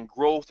gain and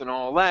growth and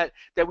all that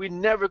we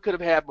never could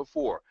have had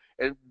before,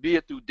 and be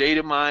it through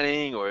data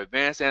mining or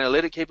advanced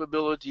analytic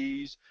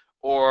capabilities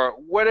or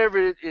whatever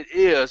it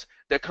is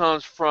that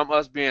comes from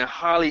us being a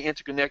highly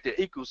interconnected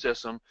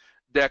ecosystem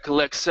that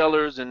collects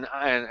sellers and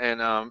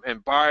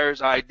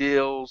buyers'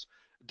 ideas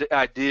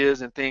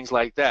and things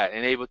like that,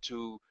 and able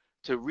to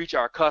reach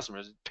our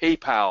customers.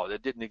 PayPal,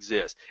 that didn't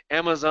exist,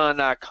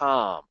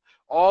 Amazon.com,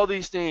 all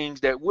these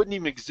things that wouldn't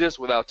even exist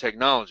without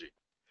technology.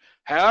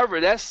 However,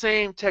 that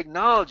same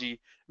technology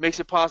makes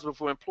it possible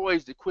for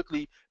employees to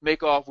quickly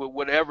make off with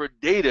whatever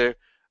data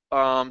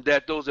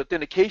that those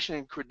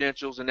authentication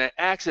credentials and that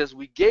access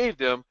we gave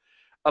them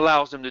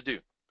allows them to do.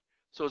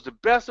 So it's the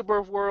best of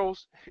both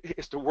worlds,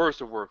 it's the worst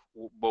of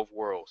both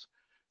worlds.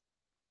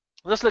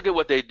 Let's look at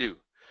what they do.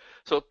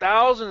 So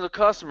thousands of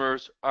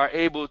customers are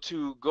able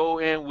to go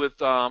in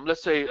with,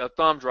 let's say, a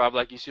thumb drive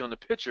like you see on the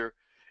picture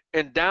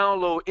and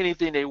download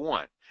anything they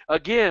want.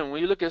 Again,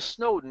 when you look at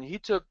Snowden, he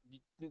took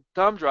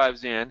thumb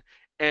drives in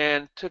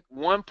and took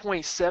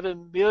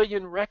 1.7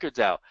 million records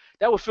out.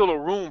 That would fill a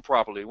room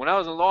properly. When I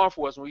was in law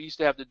enforcement, we used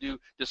to have to do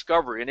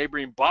discovery, and they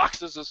bring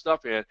boxes of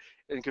stuff in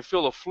and could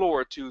fill a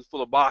floor or two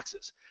full of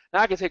boxes. Now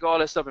I can take all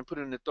that stuff and put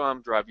it in the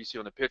thumb drive you see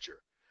on the picture.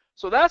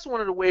 So that's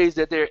one of the ways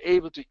that they're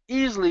able to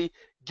easily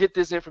get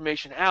this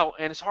information out,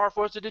 and it's hard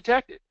for us to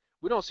detect it.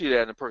 We don't see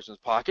that in a person's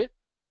pocket.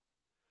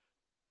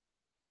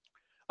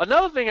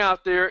 Another thing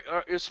out there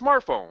is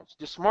smartphones,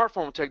 the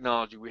smartphone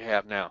technology we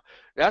have now.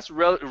 That's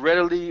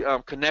readily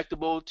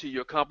connectable to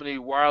your company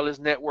wireless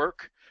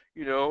network.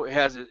 It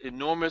has an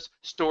enormous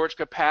storage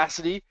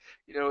capacity.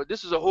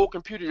 This is a whole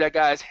computer that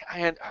guy's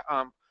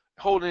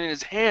holding in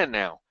his hand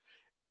now.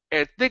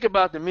 And think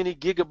about the many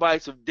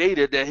gigabytes of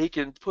data that he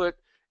can put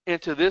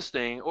into this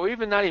thing, or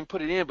even not even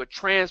put it in, but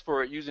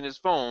transfer it using his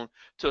phone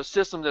to a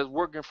system that's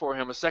working for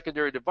him, a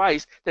secondary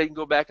device that he can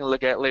go back and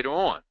look at later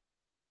on.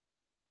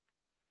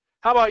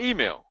 How about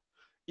email?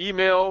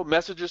 Email,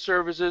 messenger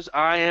services,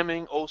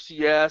 IMing,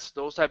 OCS,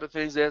 those type of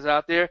things that's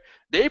out there,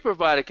 they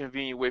provide a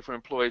convenient way for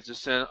employees to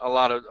send a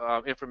lot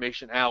of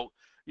information out,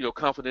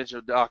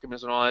 confidential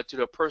documents and all that, to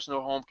their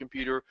personal home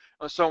computer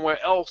or somewhere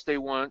else they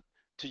want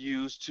to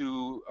use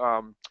to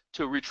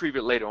retrieve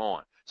it later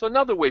on. So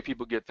another way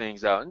people get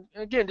things out. And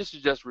again, this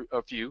is just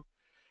a few.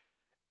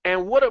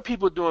 And what are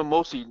people doing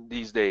mostly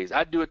these days?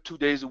 I do it 2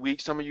 days a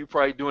week. Some of you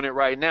probably doing it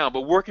right now,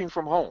 but working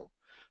from home.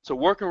 So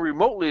working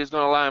remotely is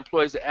going to allow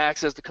employees to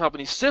access the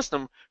company's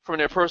system from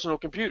their personal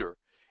computer.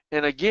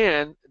 And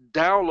again,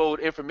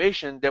 download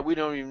information that we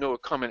don't even know are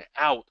coming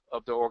out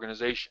of the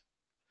organization.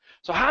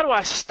 So how do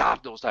I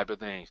stop those type of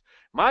things?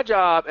 My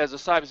job as a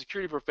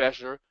cybersecurity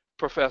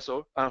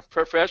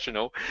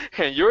professional,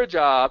 and your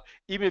job,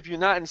 even if you're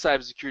not in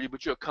cybersecurity,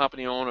 but you're a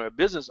company owner, a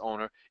business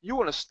owner, you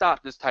want to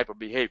stop this type of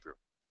behavior.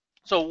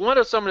 So what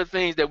are some of the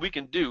things that we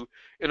can do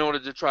in order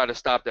to try to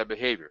stop that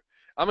behavior?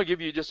 I'm going to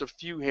give you just a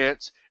few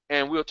hints,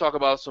 and we'll talk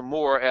about some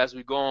more as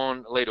we go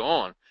on later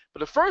on. But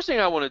the first thing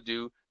I want to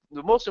do,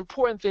 the most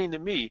important thing to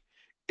me,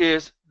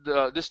 is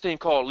this thing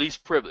called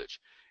least privilege.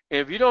 And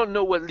if you don't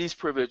know what least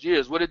privilege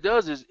is, what it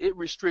does is it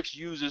restricts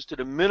users to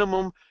the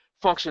minimum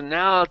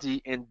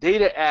functionality and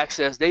data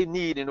access they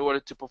need in order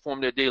to perform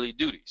their daily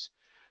duties.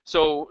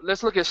 So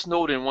let's look at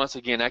Snowden once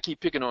again. I keep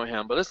picking on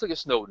him, but let's look at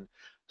Snowden.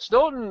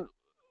 Snowden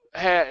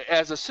had,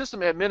 as a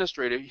system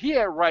administrator, he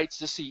had rights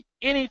to see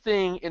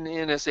anything in the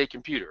NSA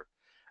computer.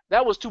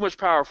 That was too much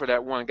power for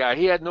that one guy.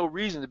 He had no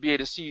reason to be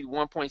able to see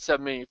 1.7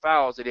 million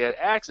files that he had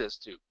access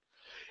to.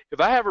 If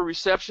I have a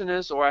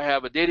receptionist or I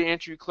have a data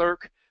entry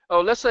clerk,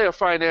 let's say a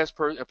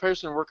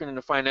person working in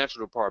the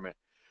financial department,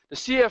 the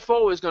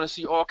CFO is going to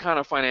see all kind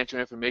of financial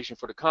information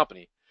for the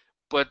company,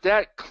 but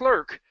that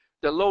clerk,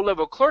 the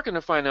low-level clerk in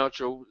the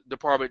financial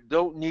department,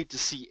 don't need to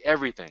see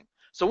everything.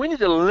 So we need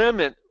to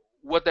limit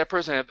what that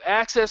person have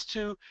access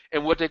to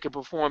and what they can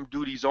perform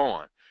duties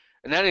on.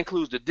 And that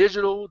includes the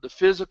digital, the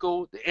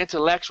physical, the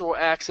intellectual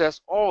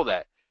access, all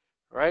that,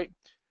 right?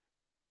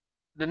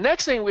 The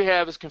next thing we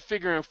have is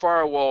configuring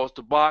firewalls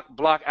to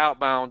block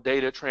outbound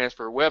data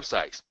transfer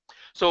websites.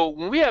 So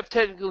when we have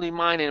technically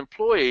minded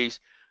employees,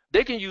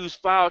 they can use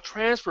file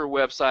transfer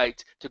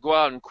websites to go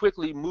out and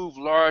quickly move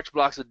large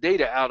blocks of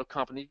data out of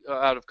company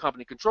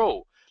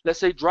control. Let's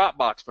say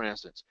Dropbox, for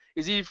instance.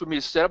 It's easy for me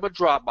to set up a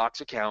Dropbox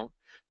account,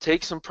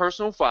 take some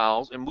personal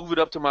files and move it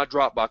up to my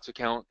Dropbox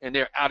account, and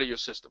they're out of your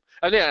system.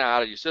 They're not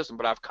out of your system,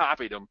 but I've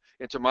copied them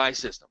into my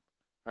system.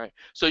 Right?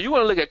 So you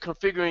want to look at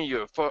configuring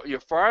your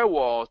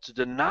firewall to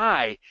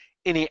deny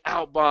any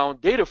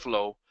outbound data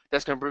flow.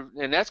 That's going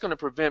to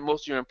prevent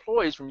most of your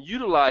employees from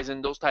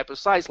utilizing those type of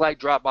sites like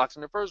Dropbox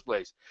in the first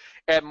place.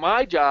 At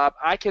my job,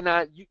 I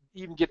cannot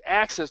even get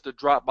access to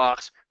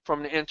Dropbox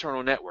from the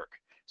internal network.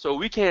 So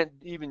we can't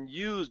even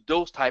use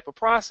those type of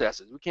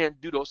processes. We can't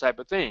do those type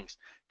of things.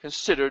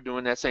 Consider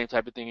doing that same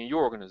type of thing in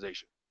your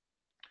organization.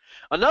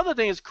 Another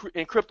thing is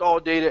encrypt all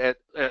data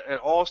at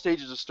all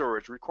stages of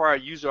storage. Require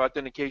user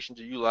authentication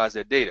to utilize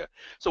that data.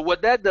 So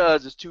what that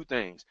does is two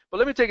things. But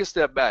let me take a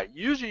step back.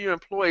 Usually your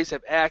employees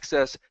have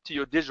access to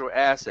your digital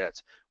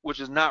assets, which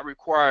is not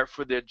required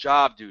for their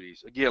job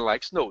duties, again,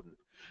 like Snowden.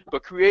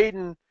 But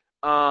you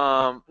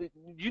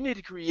need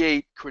to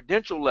create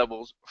credential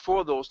levels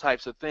for those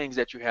types of things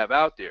that you have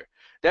out there.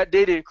 That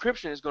data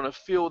encryption is going to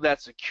fill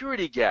that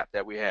security gap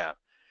that we have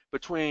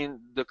between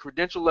the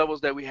credential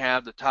levels that we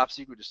have, the top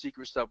secret, the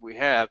secret stuff we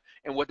have,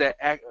 and what that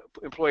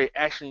employee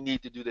actually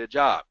need to do their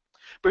job.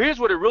 But here's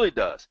what it really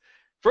does.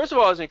 First of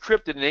all, it's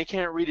encrypted and they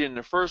can't read it in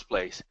the first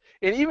place.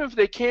 And even if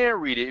they can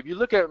read it, if you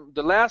look at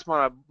the last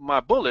my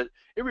bullet,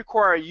 it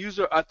requires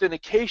user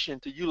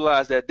authentication to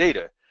utilize that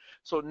data.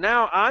 So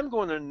now I'm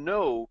going to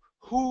know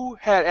who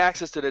had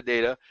access to the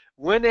data,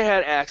 when they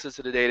had access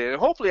to the data, and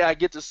hopefully I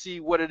get to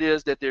see what it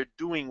is that they're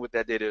doing with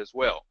that data as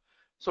well.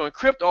 So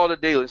encrypt all the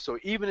data. So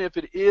even if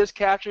it is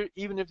captured,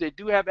 even if they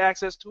do have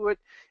access to it,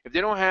 if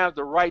they don't have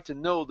the right to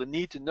know, the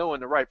need to know,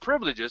 and the right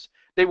privileges,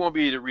 they won't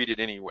be able to read it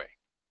anyway.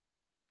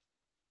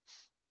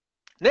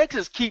 Next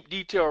is keep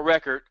detailed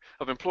record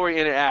of employee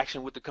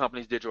interaction with the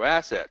company's digital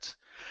assets.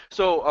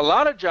 So a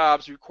lot of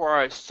jobs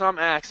require some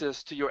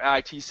access to your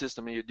IT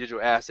system and your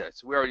digital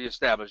assets. We already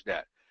established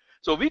that.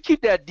 So if we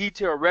keep that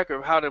detailed record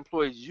of how the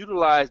employees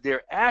utilize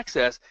their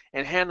access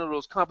and handle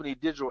those company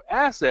digital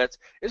assets,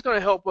 it's going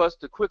to help us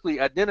to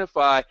quickly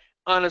identify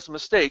honest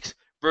mistakes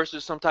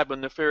versus some type of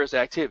nefarious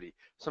activity.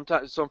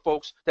 Sometimes some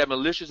folks, that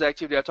malicious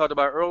activity I talked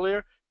about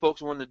earlier,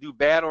 folks want to do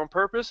bad on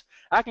purpose.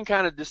 I can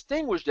kind of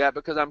distinguish that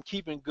because I'm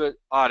keeping good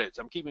audits.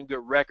 I'm keeping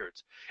good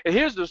records. And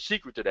here's the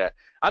secret to that.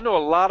 I know a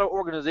lot of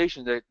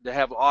organizations that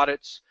have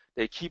audits.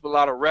 They keep a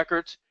lot of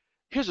records.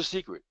 Here's the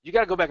secret. You got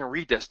to go back and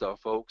read that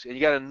stuff, folks, and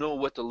you got to know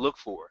what to look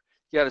for.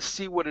 You got to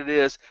see what it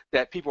is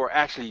that people are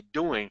actually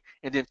doing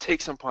and then take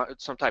some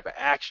type of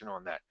action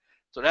on that.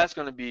 So that's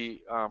going to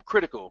be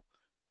critical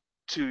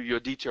to your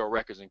detailed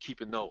records and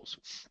keeping those.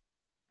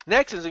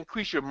 Next is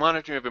increase your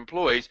monitoring of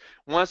employees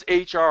once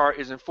HR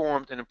is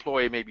informed an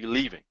employee may be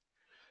leaving.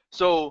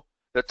 So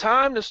the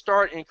time to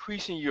start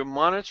increasing your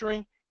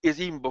monitoring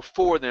is even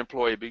before the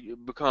employee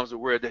becomes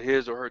aware that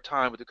his or her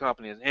time with the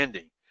company is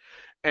ending.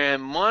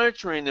 And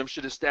monitoring them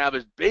should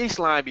establish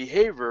baseline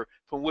behavior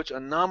from which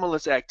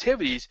anomalous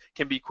activities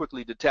can be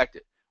quickly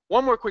detected.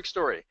 One more quick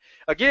story.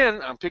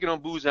 Again, I'm picking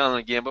on Booz Allen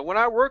again, but when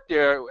I worked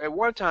there, at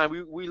one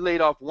time we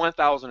laid off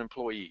 1,000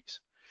 employees.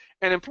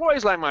 And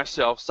employees like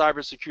myself,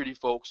 cybersecurity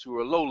folks who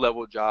are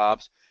low-level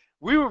jobs,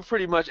 we were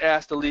pretty much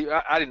asked to leave.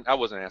 I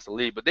wasn't asked to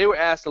leave, but they were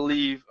asked to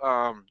leave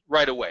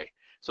right away.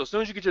 So as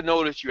soon as you get your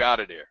notice, you're out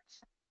of there.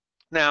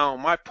 Now,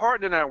 my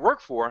partner that I work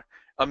for,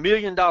 $1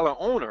 million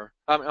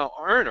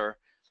earner,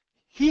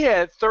 he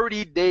had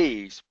 30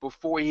 days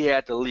before he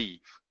had to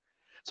leave.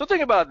 So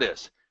think about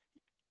this.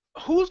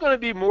 Who's going to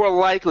be more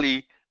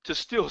likely to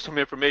steal some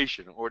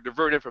information or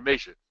divert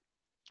information?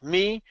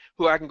 Me,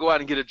 who I can go out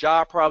and get a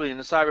job probably in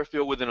the cyber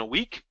field within a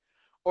week,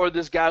 or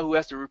this guy who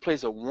has to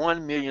replace a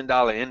 $1 million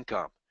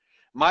income?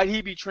 Might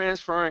he be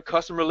transferring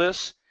customer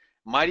lists?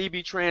 Might he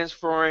be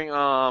transferring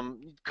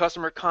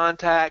customer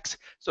contacts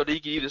so that he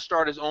can either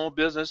start his own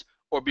business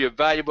or be a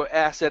valuable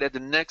asset at the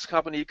next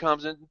company he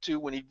comes into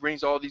when he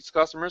brings all these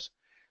customers?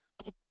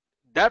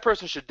 That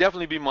person should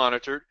definitely be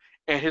monitored,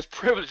 and his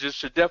privileges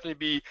should definitely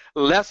be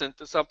lessened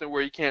to something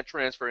where he can't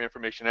transfer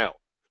information out.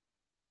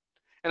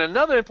 And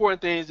another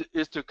important thing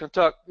is to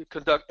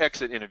conduct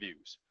exit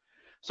interviews.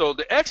 So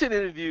the exit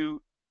interview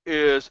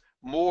is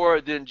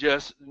more than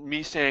just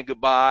me saying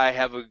goodbye,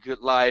 have a good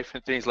life,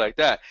 and things like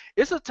that.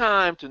 It's a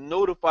time to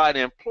notify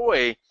the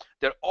employee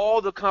that all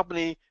the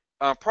company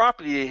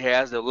property he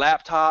has, the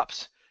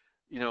laptops,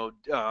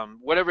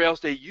 whatever else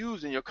they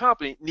use in your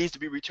company, needs to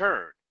be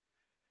returned.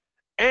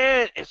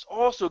 And it's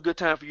also a good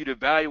time for you to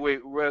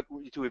evaluate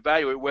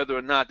whether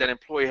or not that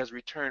employee has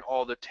returned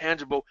all the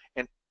tangible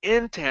and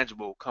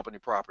intangible company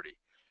property.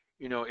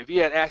 If he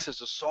had access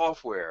to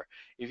software,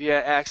 if he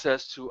had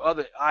access to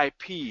other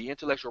IP,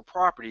 intellectual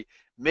property,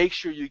 make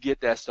sure you get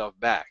that stuff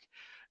back.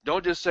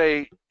 Don't just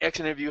say,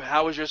 exit interview,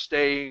 how was your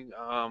stay,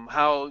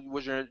 how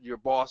was your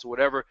boss, or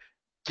whatever.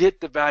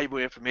 Get the valuable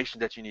information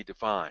that you need to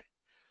find.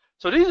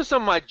 So these are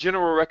some of my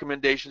general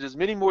recommendations. There's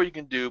many more you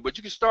can do, but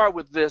you can start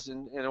with this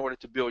in order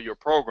to build your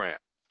program.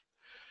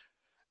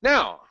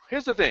 Now,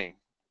 here's the thing.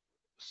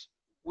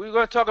 We're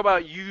going to talk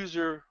about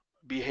user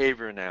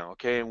behavior now,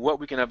 okay, and what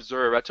we can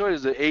observe. I told you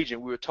as an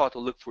agent, we were taught to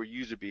look for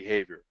user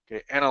behavior,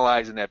 okay,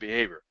 analyzing that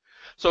behavior.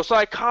 So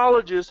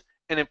psychologists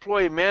and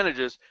employee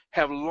managers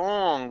have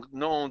long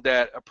known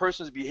that a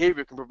person's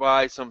behavior can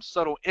provide some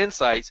subtle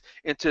insights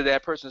into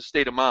that person's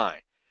state of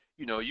mind.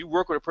 You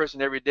work with a person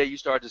every day, you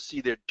start to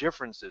see their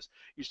differences.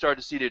 You start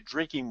to see they're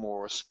drinking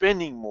more, or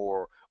spending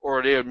more,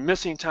 or they're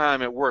missing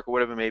time at work, or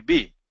whatever it may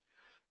be,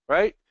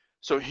 right?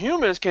 So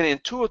humans can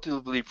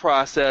intuitively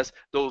process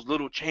those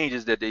little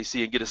changes that they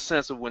see and get a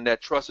sense of when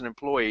that trusted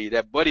employee,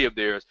 that buddy of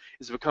theirs,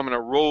 is becoming a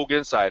rogue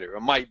insider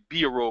or might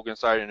be a rogue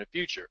insider in the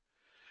future.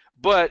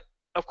 But,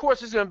 of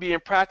course, it's going to be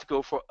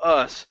impractical for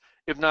us,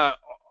 if not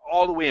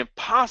all the way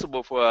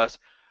impossible for us,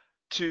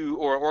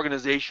 or an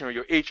organization or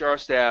your HR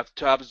staff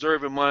to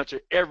observe and monitor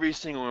every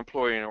single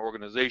employee in an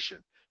organization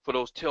for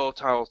those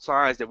telltale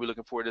signs that we're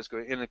looking for that's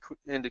going to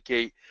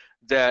indicate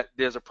that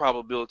there's a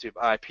probability of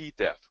IP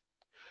theft.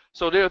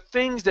 So there are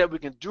things that we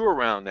can do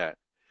around that.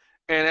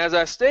 And as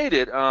I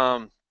stated,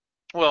 well,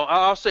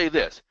 I'll say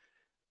this.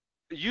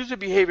 User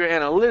behavior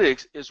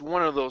analytics is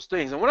one of those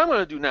things. And what I'm going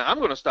to do now, I'm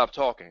going to stop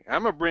talking.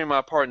 I'm going to bring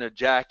my partner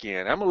Jack in.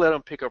 I'm going to let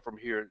him pick up from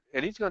here.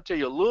 And he's going to tell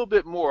you a little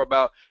bit more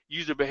about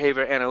user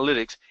behavior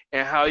analytics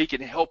and how he can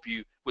help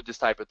you with this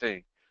type of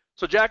thing.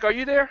 So Jack, are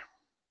you there?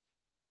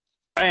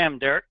 I am,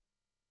 Derek.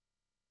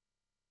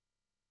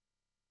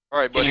 All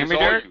right, buddy. Can you hear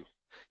me, Derek? You.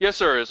 Yes,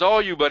 sir. It's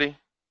all you, buddy.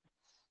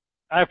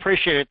 I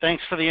appreciate it.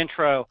 Thanks for the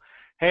intro.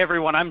 Hey,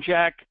 everyone. I'm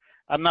Jack.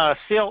 I'm a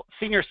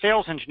senior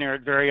sales engineer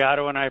at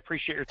Veriato, and I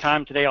appreciate your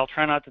time today. I'll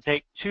try not to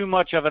take too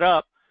much of it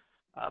up,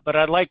 but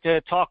I'd like to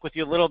talk with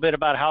you a little bit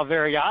about how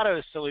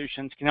Veriato's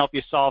solutions can help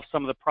you solve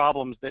some of the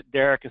problems that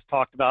Derek has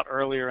talked about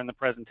earlier in the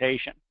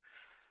presentation.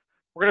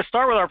 We're going to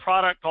start with our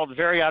product called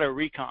Veriato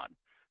Recon.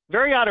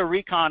 Veriato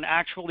Recon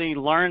actually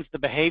learns the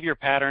behavior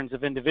patterns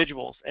of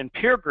individuals and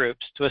peer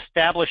groups to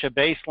establish a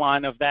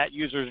baseline of that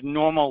user's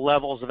normal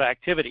levels of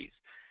activities.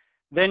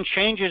 Then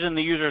changes in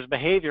the user's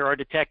behavior are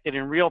detected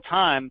in real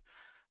time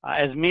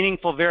as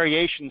meaningful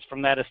variations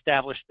from that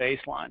established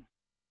baseline.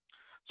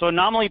 So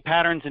anomaly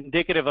patterns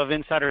indicative of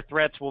insider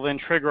threats will then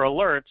trigger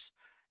alerts,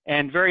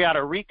 and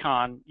Veriato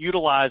Recon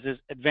utilizes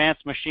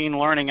advanced machine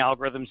learning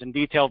algorithms and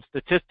detailed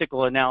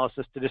statistical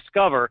analysis to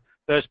discover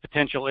those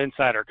potential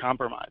insider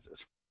compromises.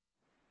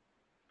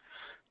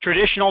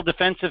 Traditional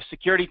defensive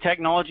security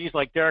technologies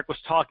like Derek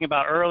was talking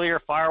about earlier,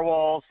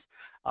 firewalls,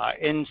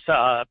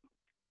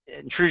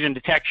 intrusion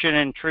detection,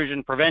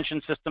 intrusion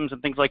prevention systems,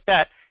 and things like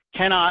that,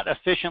 cannot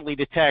efficiently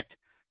detect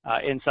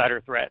insider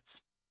threats.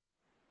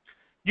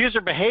 User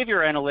behavior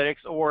analytics,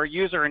 or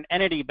user and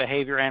entity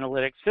behavior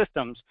analytics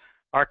systems,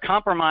 are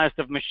comprised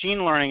of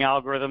machine learning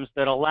algorithms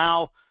that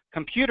allow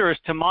computers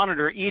to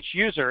monitor each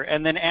user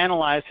and then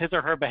analyze his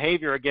or her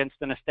behavior against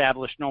an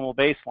established normal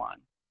baseline.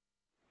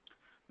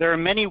 There are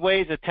many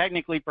ways a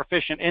technically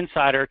proficient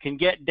insider can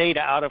get data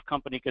out of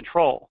company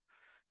control.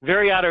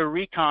 Veriato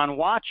Recon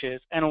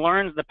watches and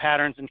learns the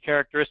patterns and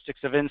characteristics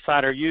of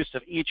insider use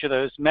of each of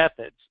those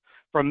methods,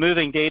 from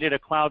moving data to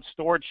cloud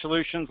storage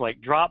solutions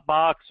like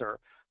Dropbox or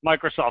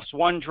Microsoft's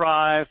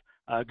OneDrive,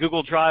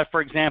 Google Drive,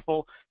 for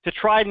example, to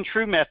tried and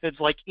true methods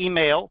like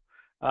email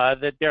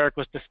that Derek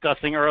was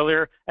discussing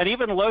earlier, and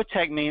even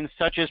low-tech means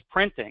such as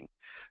printing.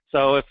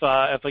 So if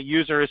a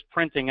user is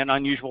printing an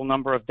unusual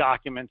number of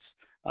documents,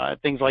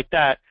 things like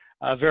that,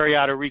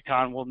 Veriato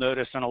Recon will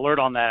notice an alert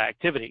on that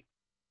activity.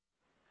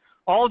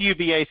 All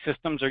UBA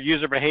systems or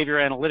user behavior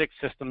analytics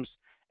systems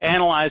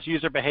analyze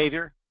user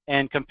behavior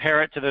and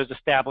compare it to those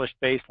established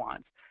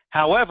baselines.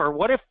 However,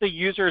 what if the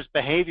user's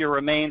behavior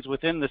remains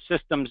within the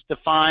system's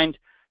defined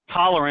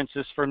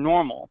tolerances for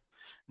normal?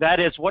 That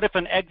is, what if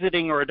an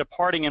exiting or a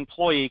departing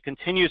employee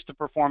continues to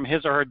perform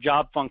his or her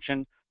job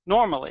function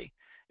normally?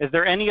 Is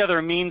there any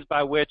other means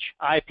by which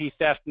IP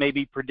theft may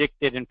be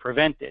predicted and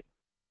prevented?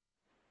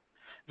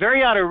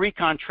 Veriato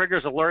Recon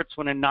triggers alerts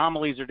when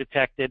anomalies are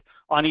detected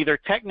on either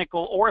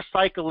technical or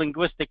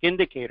psycholinguistic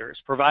indicators,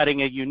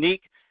 providing a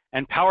unique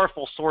and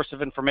powerful source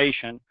of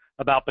information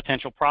about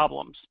potential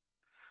problems.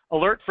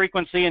 Alert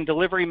frequency and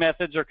delivery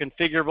methods are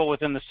configurable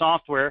within the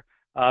software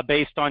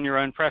based on your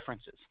own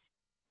preferences.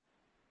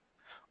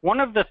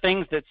 One of the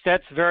things that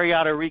sets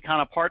Veriato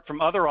Recon apart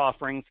from other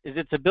offerings is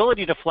its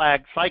ability to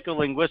flag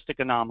psycholinguistic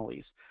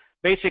anomalies,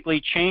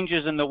 basically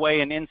changes in the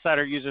way an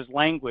insider uses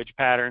language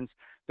patterns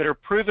that are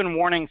proven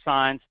warning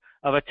signs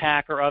of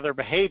attack or other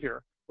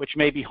behavior which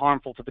may be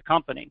harmful to the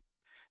company.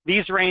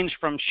 These range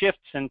from shifts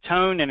in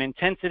tone and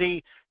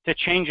intensity to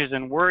changes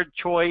in word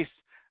choice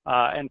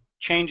and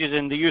changes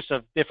in the use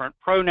of different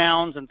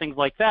pronouns and things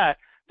like that,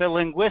 that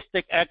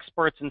linguistic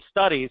experts and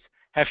studies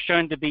have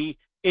shown to be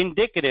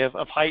indicative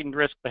of heightened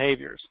risk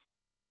behaviors.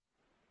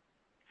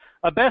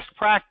 A best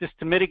practice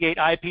to mitigate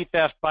IP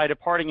theft by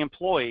departing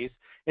employees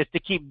is to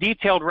keep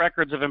detailed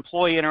records of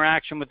employee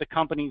interaction with the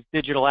company's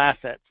digital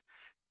assets.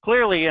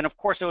 Clearly, and of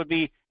course it would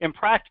be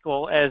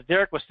impractical, as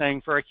Derek was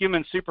saying, for a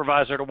human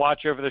supervisor to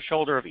watch over the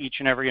shoulder of each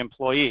and every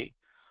employee.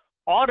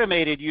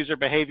 Automated user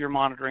behavior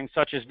monitoring,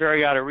 such as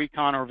Veriato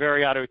Recon or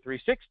Veriato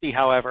 360,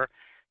 however,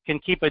 can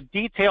keep a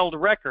detailed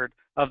record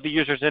of the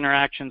user's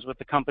interactions with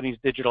the company's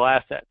digital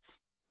assets.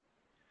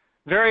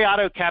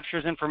 Veriato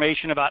captures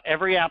information about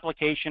every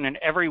application and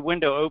every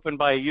window opened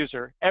by a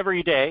user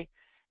every day,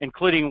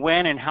 including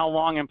when and how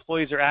long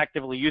employees are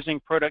actively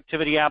using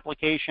productivity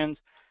applications,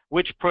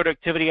 which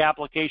productivity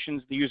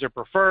applications the user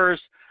prefers,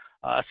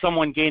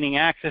 someone gaining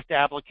access to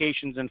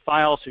applications and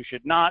files who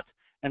should not,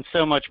 and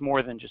so much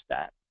more than just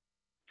that.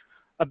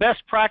 A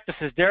best practice,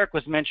 as Derek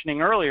was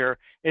mentioning earlier,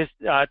 is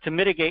to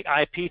mitigate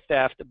IP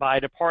theft by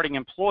departing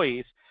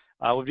employees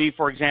would be,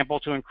 for example,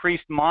 to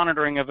increase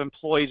monitoring of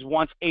employees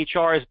once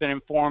HR has been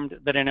informed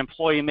that an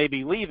employee may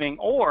be leaving,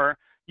 or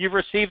you've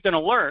received an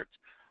alert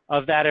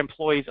of that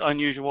employee's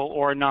unusual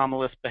or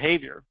anomalous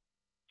behavior.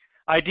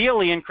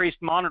 Ideally, increased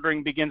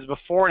monitoring begins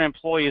before an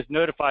employee is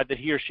notified that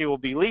he or she will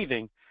be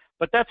leaving,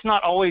 but that's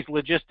not always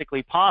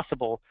logistically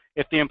possible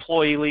if the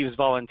employee leaves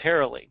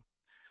voluntarily.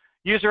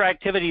 User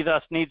activity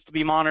thus needs to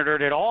be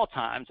monitored at all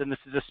times, and this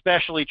is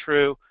especially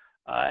true,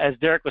 as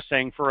Derek was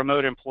saying, for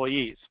remote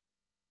employees.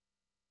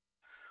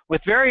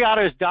 With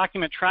Veriato's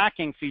document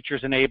tracking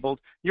features enabled,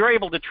 you're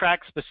able to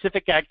track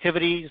specific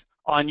activities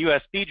on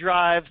USB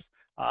drives,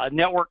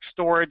 network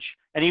storage,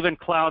 and even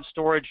cloud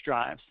storage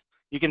drives.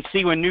 You can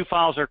see when new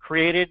files are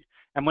created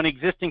and when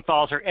existing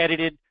files are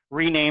edited,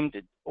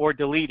 renamed, or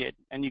deleted.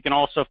 And you can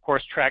also, of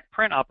course, track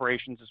print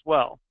operations as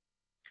well.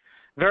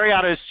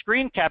 Veriato's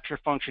screen capture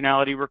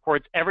functionality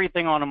records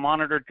everything on a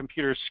monitored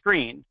computer's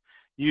screen.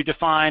 You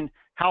define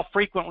how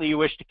frequently you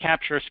wish to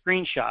capture a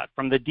screenshot,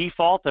 from the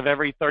default of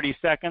every 30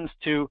 seconds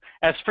to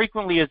as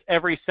frequently as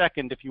every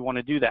second if you want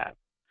to do that.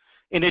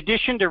 In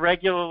addition to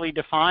regularly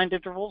defined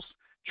intervals,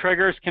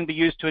 triggers can be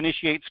used to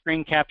initiate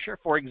screen capture.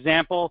 For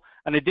example,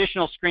 an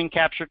additional screen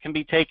capture can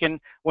be taken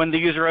when the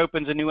user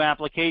opens a new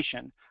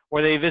application,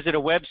 or they visit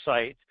a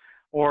website,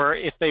 or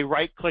if they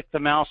right-click the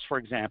mouse, for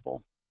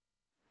example.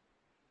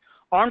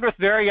 Armed with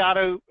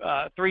Veriato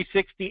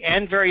 360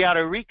 and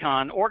Veriato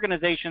Recon,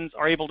 organizations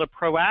are able to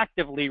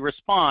proactively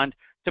respond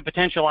to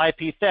potential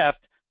IP theft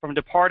from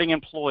departing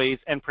employees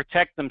and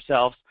protect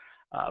themselves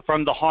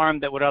from the harm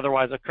that would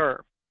otherwise occur.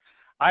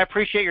 I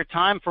appreciate your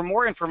time. For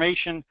more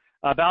information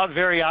about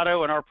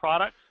Veriato and our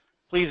products,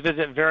 please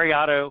visit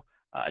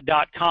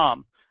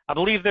veriato.com. I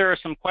believe there are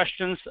some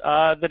questions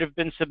that have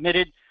been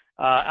submitted.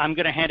 I'm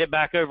going to hand it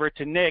back over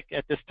to Nick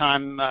at this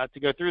time to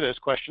go through those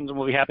questions, and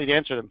we'll be happy to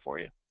answer them for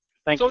you.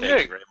 Thank you.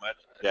 Thank you very much,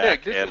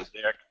 Jack.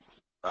 Nick,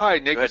 hi,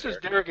 Nick. This is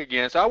Derek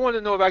again. So I wanted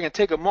to know if I can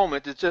take a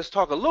moment to just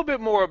talk a little bit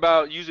more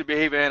about user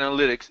behavior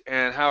analytics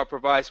and how it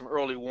provides some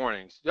early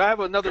warnings. Do I have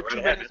another 2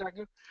 minutes? All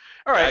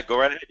right. Yeah, go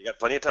right ahead. You got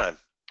plenty of time.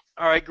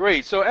 All right,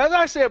 great. So as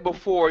I said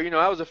before,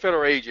 I was a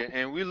federal agent,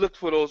 and we looked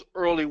for those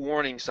early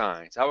warning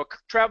signs. I would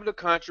travel the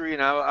country,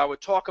 and I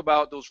would talk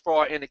about those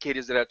fraud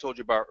indicators that I told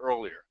you about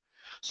earlier.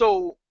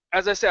 So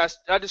as I said,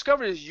 I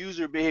discovered this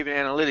user behavior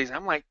analytics.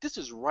 I'm like, this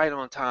is right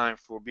on time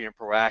for being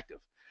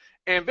proactive.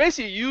 And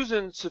basically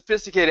using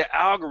sophisticated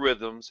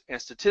algorithms and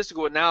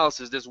statistical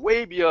analysis that's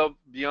way beyond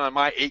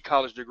my 8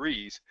 college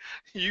degrees,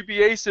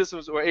 UBA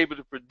systems are able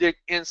to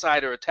predict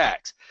insider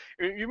attacks.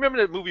 You remember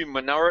that movie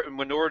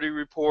Minority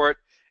Report?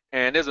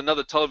 And there's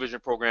another television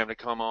program that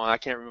come on, I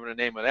can't remember the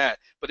name of that,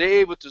 but they're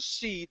able to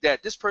see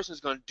that this person is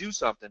going to do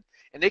something,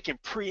 and they can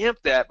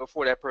preempt that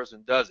before that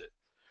person does it.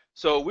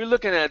 So we're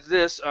looking at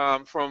this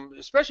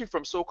especially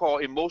from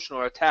so-called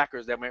emotional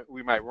attackers that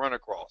we might run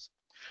across.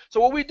 So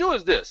what we do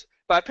is this: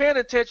 by paying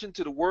attention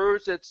to the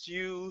words that's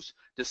used,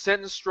 the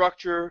sentence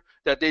structure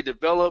that they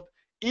develop,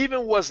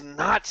 even what's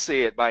not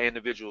said by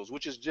individuals,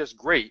 which is just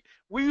great.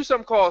 We use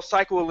something called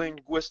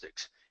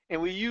psycholinguistics,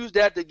 and we use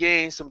that to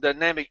gain some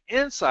dynamic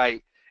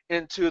insight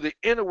into the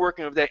inner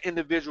working of that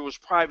individual's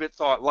private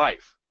thought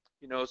life.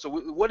 So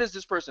what is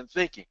this person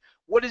thinking?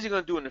 What is he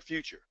going to do in the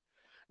future?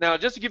 Now,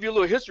 just to give you a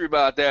little history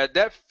about that,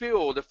 that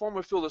field, the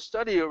former field of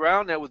study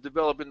around that was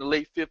developed in the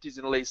late 50s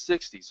and the late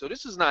 60s. So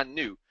this is not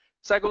new.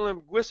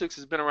 Psycholinguistics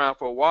has been around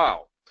for a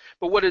while.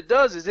 But what it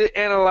does is it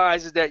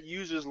analyzes that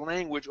user's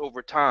language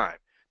over time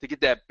to get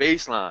that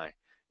baseline.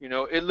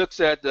 It looks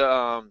at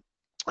the,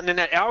 and then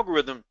that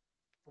algorithm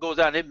goes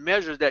out and it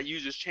measures that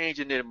user's change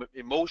in their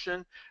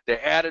emotion,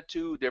 their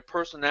attitude, their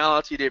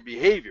personality, their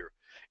behavior.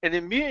 And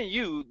then me and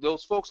you,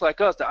 those folks like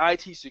us, the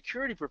IT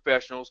security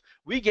professionals,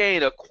 we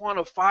gain a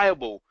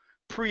quantifiable,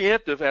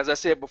 preemptive, as I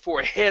said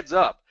before, heads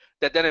up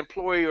that that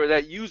employee or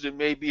that user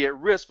may be at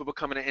risk for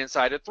becoming an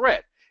insider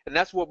threat. And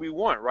that's what we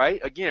want,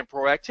 right? Again,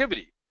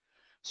 proactivity.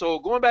 So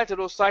going back to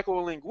those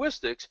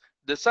psycholinguistics,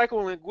 the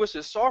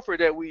psycholinguistic software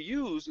that we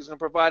use is going to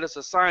provide us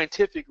a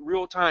scientific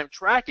real-time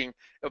tracking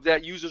of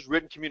that user's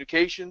written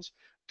communications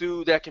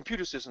through that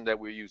computer system that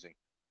we're using.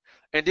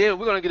 And then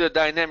we're going to get a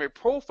dynamic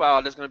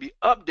profile that's going to be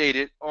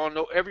updated on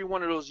every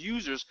one of those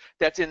users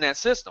that's in that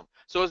system.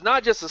 So it's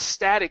not just a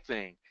static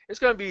thing. It's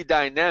going to be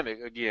dynamic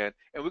again,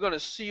 and we're going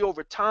to see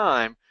over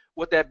time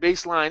what that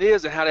baseline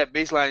is and how that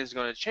baseline is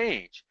going to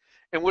change.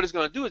 And what it's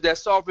going to do is that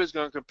software is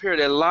going to compare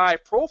that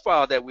live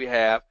profile that we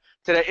have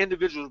to that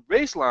individual's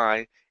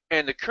baseline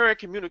and the current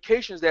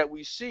communications that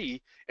we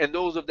see and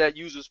those of that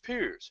user's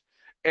peers.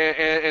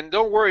 And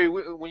don't worry,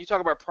 when you talk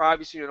about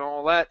privacy and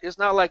all that, it's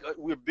not like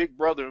we're Big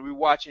Brother and we're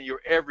watching your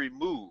every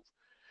move.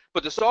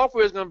 But the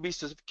software is going to be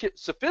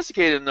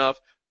sophisticated enough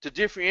to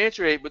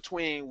differentiate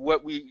between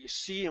what we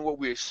see and what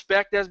we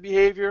expect as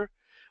behavior,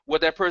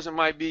 what that person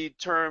might be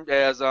termed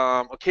as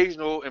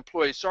occasional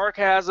employee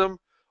sarcasm,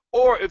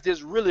 or if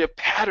there's really a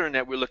pattern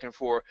that we're looking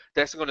for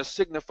that's going to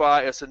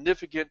signify a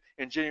significant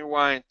and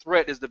genuine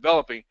threat is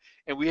developing,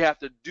 and we have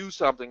to do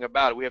something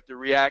about it. We have to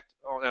react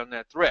on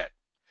that threat.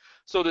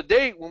 So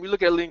today, when we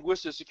look at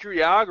linguistic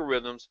security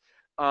algorithms,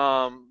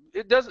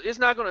 it's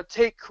not going to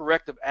take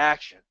corrective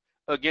action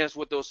against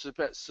what those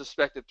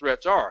suspected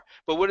threats are.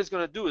 But what it's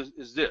going to do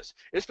is this.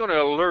 It's going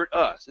to alert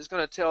us. It's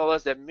going to tell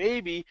us that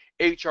maybe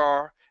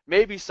HR,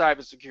 maybe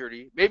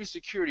cybersecurity, maybe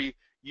security,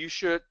 you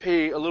should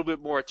pay a little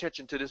bit more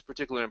attention to this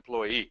particular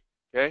employee.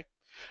 Okay?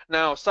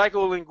 Now,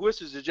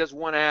 psycholinguistics is just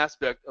one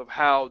aspect of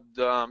how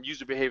the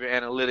user behavior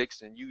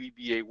analytics and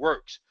UEBA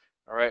works.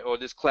 All right, or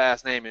this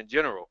class name in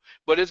general.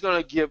 But it's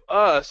going to give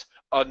us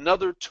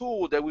another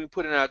tool that we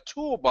put in our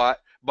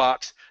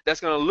toolbox that's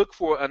going to look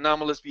for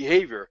anomalous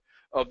behavior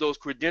of those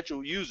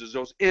credentialed users,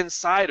 those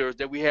insiders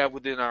that we have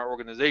within our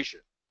organization.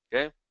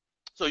 Okay,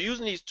 so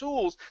using these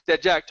tools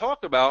that Jack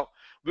talked about,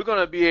 we're going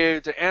to be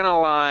able to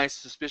analyze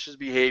suspicious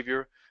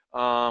behavior.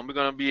 We're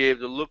going to be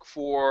able to look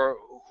for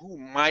who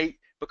might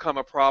become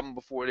a problem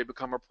before they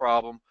become a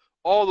problem.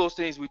 All those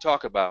things we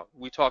talked about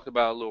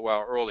a little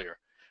while earlier.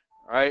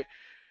 All right.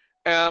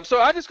 So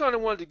I just kind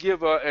of wanted to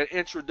give an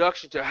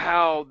introduction to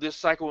how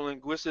this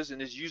psycholinguistics and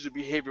this user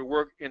behavior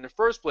work in the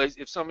first place,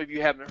 if some of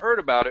you haven't heard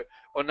about it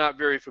or not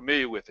very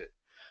familiar with it.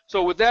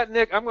 So with that,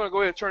 Nick, I'm going to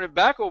go ahead and turn it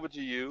back over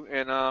to you,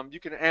 and you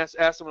can ask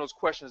some of those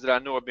questions that I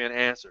know are being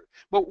answered.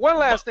 But one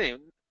last thing,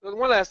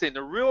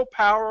 the real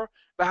power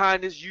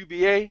behind this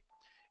UBA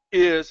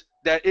is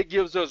that it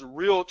gives us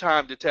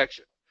real-time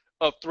detection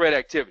of threat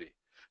activity.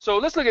 So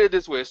let's look at it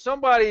this way. If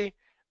somebody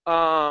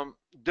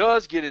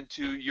does get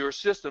into your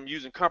system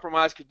using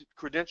compromised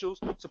credentials,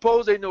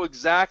 suppose they know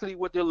exactly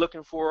what they're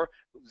looking for,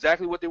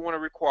 exactly what they want to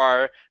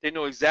require, they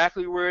know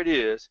exactly where it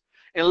is.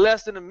 In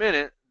less than a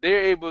minute,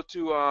 they're able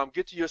to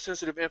get to your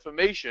sensitive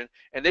information,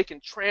 and they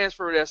can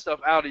transfer that stuff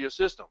out of your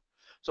system.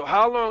 So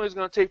how long is it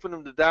going to take for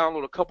them to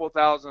download a couple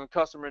thousand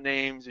customer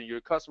names and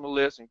your customer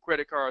list and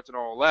credit cards and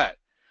all that?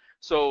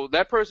 So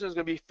that person is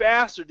going to be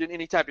faster than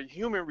any type of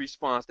human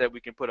response that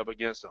we can put up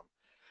against them.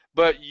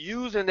 But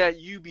using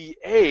that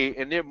UBA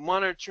and they're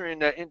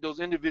monitoring those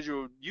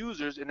individual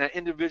users and that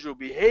individual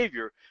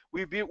behavior,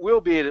 we'll be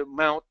able to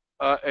mount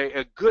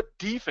a good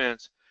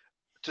defense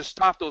to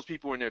stop those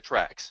people in their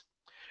tracks.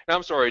 And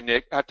I'm sorry,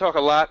 Nick, I talk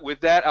a lot. With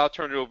that, I'll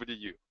turn it over to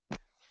you.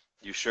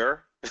 You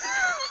sure?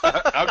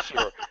 I'm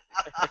sure.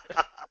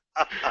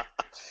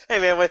 Hey,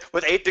 man, with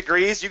 8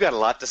 degrees, you got a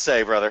lot to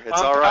say, brother. It's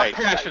all right.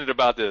 I'm passionate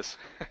about this.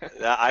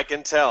 I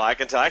can tell.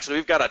 Actually,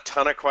 we've got a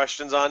ton of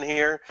questions on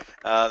here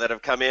that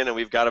have come in, and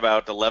we've got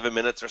about 11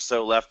 minutes or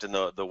so left in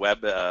the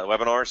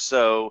webinar.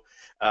 So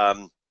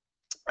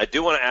I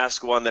do want to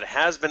ask one that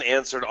has been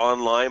answered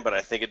online, but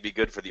I think it'd be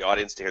good for the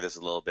audience to hear this a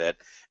little bit.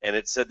 And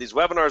it said these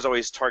webinars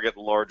always target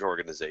large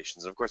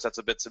organizations. And of course, that's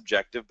a bit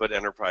subjective, but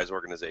enterprise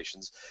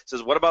organizations. It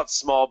says, what about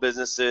small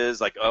businesses,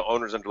 like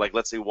owners under, like,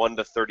 let's say 1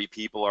 to 30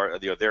 people are,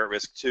 they're at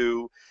risk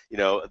too.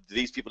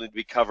 These people need to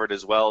be covered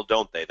as well,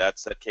 don't they?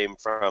 That came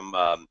from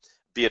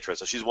Beatrice.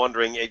 So she's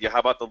wondering, how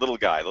about the little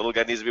guy? The little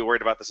guy needs to be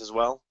worried about this as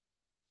well?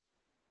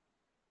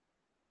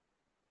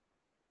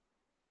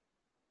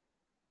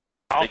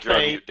 I'll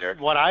say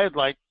what I'd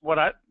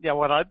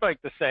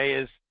like to say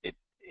is,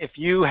 if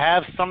you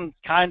have some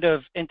kind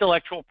of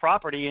intellectual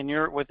property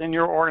within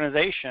your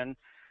organization,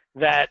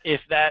 that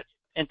if that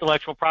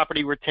intellectual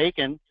property were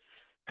taken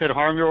could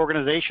harm your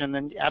organization,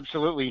 then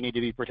absolutely you need to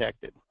be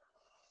protected.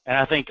 And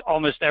I think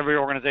almost every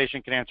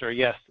organization can answer a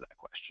yes to that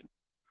question,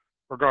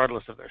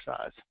 regardless of their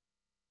size.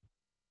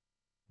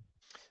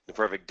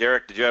 Perfect.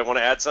 Derek, did you want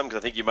to add something? Because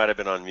I think you might have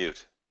been on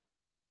mute.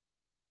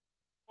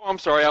 Oh, I'm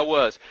sorry, I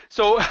was.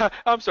 So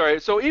I'm sorry.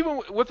 So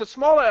even with a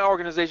smaller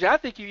organization, I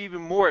think you're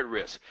even more at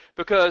risk,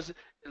 because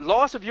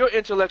loss of your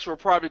intellectual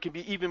property can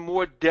be even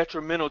more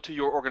detrimental to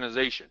your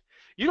organization.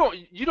 You're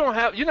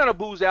not a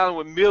Booz Allen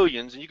with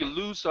millions and you can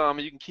lose some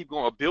and you can keep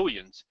going with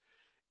billions.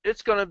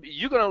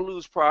 You're gonna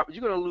lose property,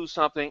 you're gonna lose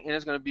something,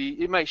 and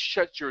it might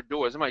shut your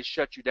doors, it might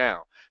shut you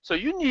down. So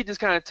you need this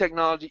kind of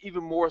technology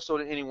even more so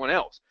than anyone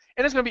else.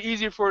 And it's gonna be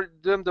easier for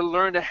them to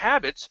learn the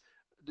habits,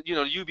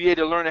 UBA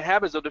to learn the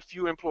habits of the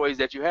few employees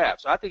that you have.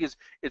 So I think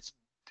it's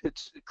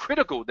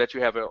critical that you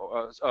have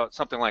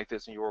something like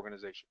this in your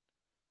organization.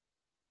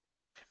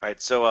 All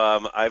right, so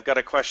I've got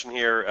a question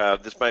here.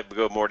 This might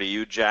go more to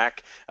you,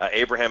 Jack.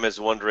 Abraham is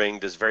wondering,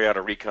 does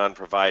Veriata Recon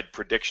provide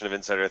prediction of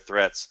insider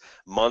threats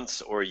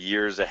months or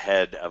years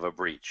ahead of a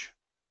breach?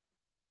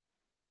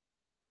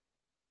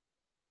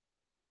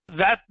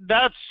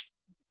 That's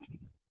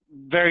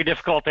very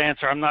difficult to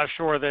answer. I'm not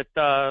sure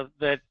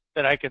that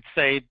I could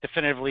say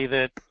definitively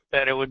that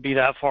it would be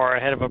that far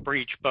ahead of a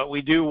breach, but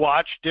we do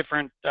watch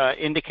different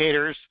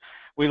indicators.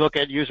 We look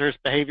at users'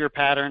 behavior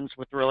patterns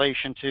with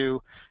relation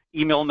to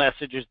email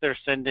messages they're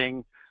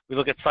sending. We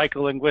look at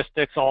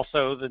psycholinguistics,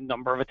 also the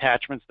number of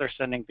attachments they're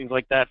sending, things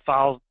like that,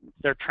 files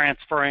they're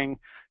transferring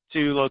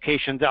to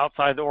locations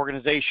outside the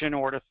organization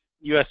or to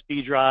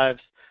USB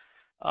drives,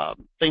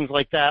 things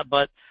like that.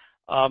 But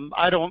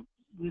I don't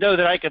know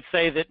that I could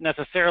say that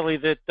necessarily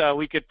that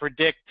we could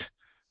predict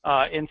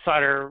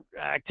insider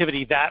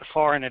activity that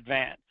far in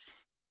advance.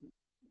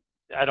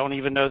 I don't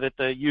even know that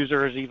the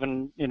user is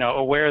even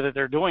aware that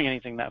they're doing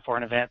anything that far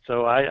in advance.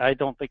 So I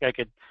don't think I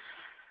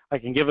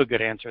can give a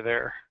good answer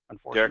there,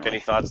 unfortunately. Derek, any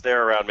thoughts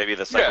there around maybe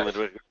the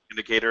psycholinguistic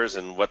indicators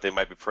and what they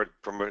might be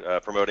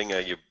promoting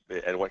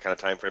and what kind of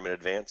time frame in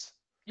advance?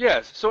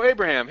 Yes. So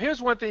Abraham,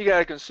 here's one thing you got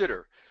to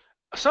consider.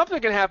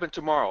 Something can happen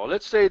tomorrow.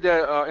 Let's say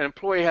that an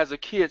employee has a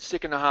kid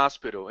sick in the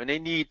hospital and they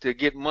need to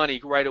get money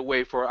right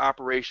away for an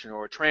operation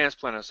or a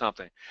transplant or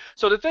something.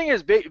 So the thing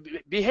is,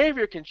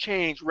 behavior can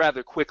change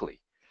rather quickly.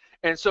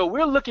 And so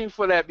we're looking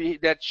for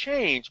that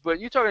change, but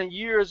you're talking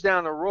years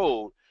down the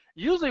road.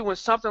 Usually when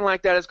something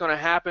like that is going to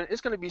happen, it's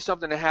going to be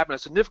something that happened, a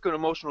significant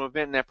emotional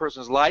event in that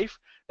person's life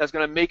that's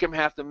going to make him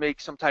have to make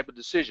some type of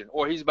decision,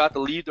 or he's about to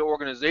leave the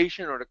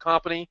organization or the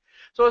company.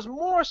 So it's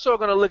more so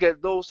going to look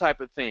at those type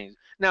of things.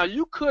 Now,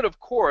 you could, of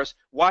course,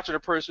 watching a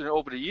person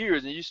over the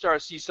years and you start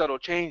to see subtle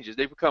changes.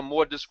 They become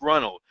more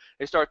disgruntled.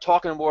 They start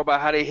talking more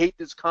about how they hate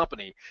this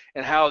company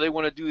and how they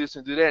want to do this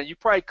and do that. And you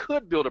probably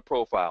could build a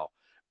profile.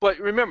 But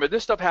remember,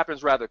 this stuff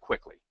happens rather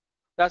quickly.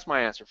 That's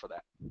my answer for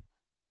that.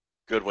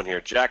 Good one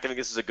here. Jack, I think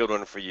this is a good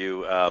one for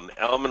you.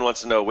 Elman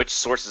wants to know, which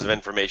sources of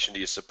information do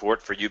you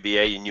support for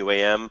UBA and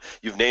UAM?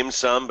 You've named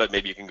some, but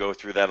maybe you can go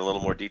through that in a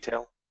little more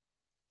detail.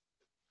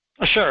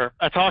 Sure.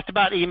 I talked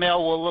about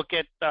email. We'll look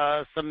at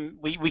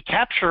we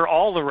capture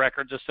all the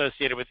records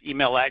associated with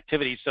email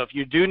activity. So if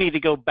you do need to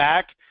go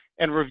back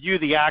and review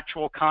the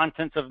actual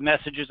contents of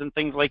messages and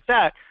things like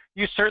that,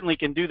 you certainly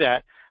can do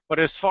that. But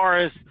as far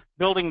as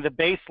building the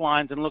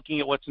baselines and looking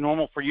at what's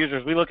normal for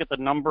users, we look at the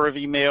number of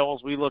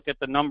emails, we look at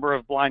the number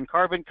of blind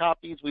carbon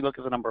copies, we look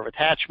at the number of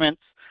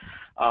attachments,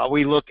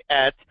 we look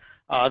at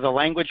the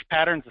language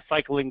patterns, the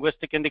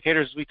psycholinguistic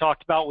indicators we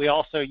talked about. We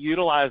also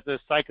utilize those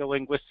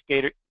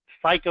psycholinguistic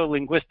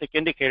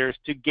indicators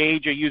to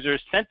gauge a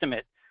user's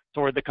sentiment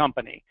toward the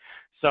company.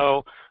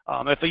 So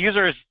if a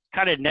user is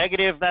kind of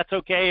negative, that's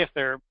okay. If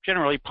they're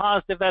generally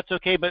positive, that's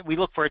okay. But we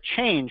look for a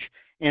change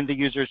in the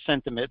user's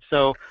sentiment.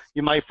 So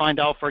you might find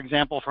out, for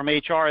example, from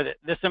HR that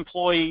this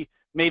employee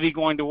may be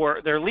going to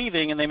work, they're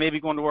leaving and they may be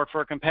going to work for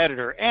a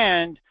competitor.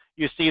 And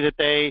you see that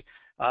they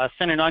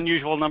sent an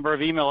unusual number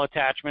of email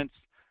attachments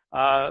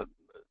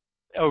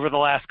over the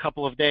last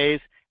couple of days,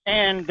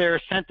 and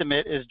their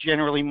sentiment is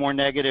generally more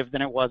negative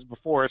than it was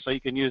before. So you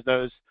can use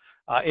those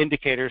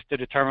indicators to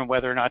determine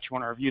whether or not you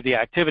want to review the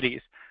activities.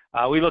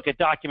 We look at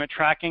document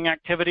tracking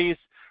activities,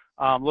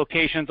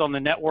 locations on the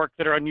network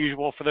that are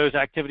unusual for those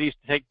activities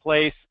to take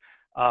place.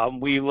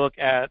 We look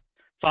at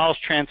files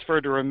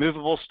transferred to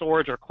removable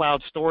storage or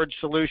cloud storage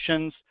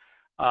solutions.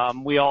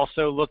 We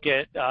also look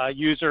at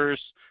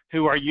users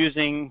who are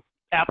using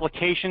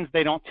applications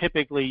they don't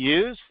typically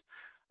use,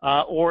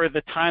 or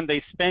the time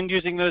they spend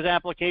using those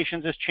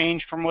applications has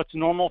changed from what's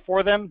normal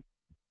for them.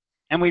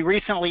 And we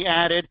recently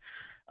added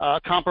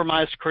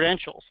compromised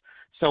credentials.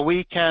 So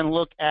we can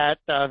look at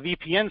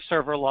VPN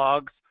server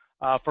logs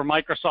for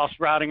Microsoft's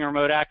routing and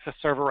remote access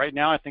server right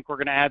now. I think we're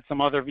going to add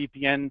some other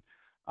VPN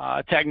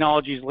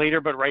technologies later,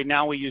 but right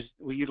now we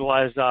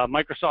utilize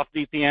Microsoft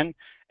VPN,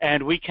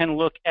 and we can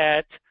look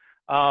at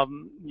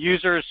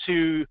users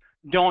who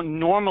don't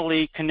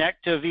normally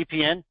connect to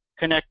VPN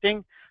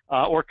connecting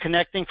or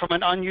connecting from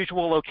an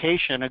unusual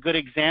location. A good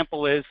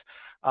example is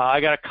I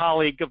got a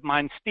colleague of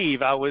mine,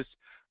 Steve. I was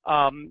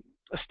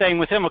staying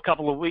with him a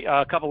couple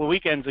of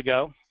weekends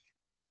ago,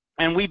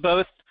 and we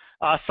both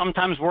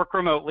sometimes work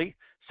remotely,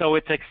 so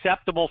it's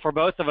acceptable for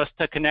both of us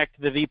to connect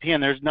to the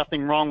VPN. There's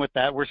nothing wrong with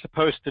that. We're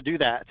supposed to do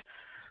that.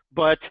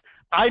 But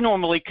I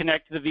normally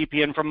connect to the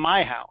VPN from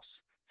my house.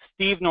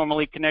 Steve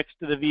normally connects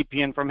to the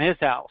VPN from his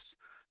house.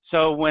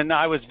 So when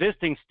I was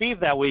visiting Steve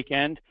that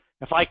weekend,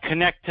 if I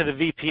connect to the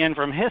VPN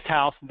from his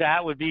house,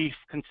 that would be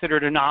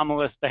considered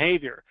anomalous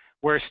behavior.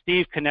 Where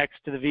Steve connects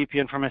to the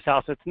VPN from his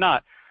house, it's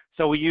not.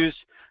 So we use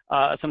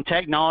some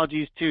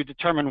technologies to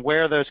determine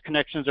where those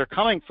connections are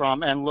coming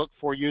from and look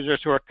for users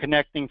who are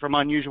connecting from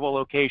unusual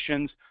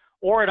locations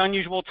or at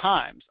unusual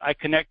times. I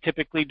connect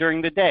typically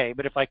during the day,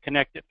 but if I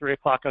connect at 3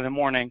 o'clock in the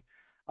morning,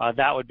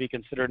 that would be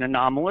considered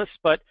anomalous.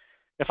 But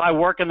if I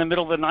work in the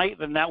middle of the night,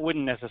 then that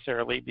wouldn't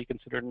necessarily be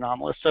considered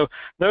anomalous. So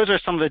those are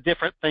some of the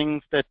different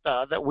things that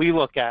that we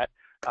look at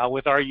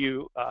with our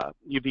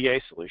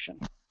UBA solution.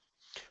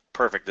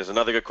 Perfect. There's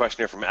another good question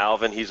here from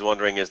Alvin. He's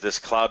wondering, is this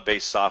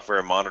cloud-based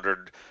software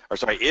monitored, or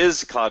sorry,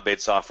 is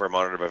cloud-based software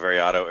monitored by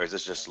Veriato, or is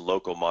this just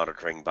local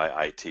monitoring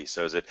by IT?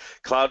 So is it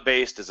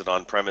cloud-based? Is it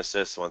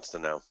on-premises? Wants to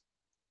know.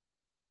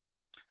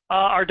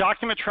 Our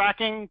document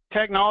tracking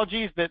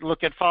technologies that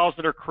look at files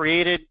that are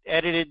created,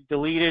 edited,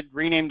 deleted,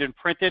 renamed, and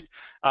printed.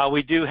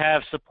 We do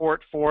have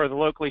support for the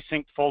locally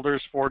synced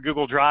folders for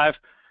Google Drive,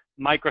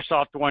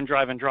 Microsoft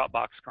OneDrive, and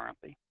Dropbox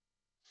currently.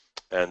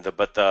 And the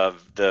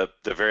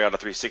Veriato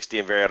 360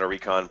 and Veriato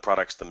Recon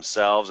products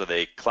themselves, are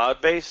they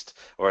cloud-based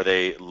or are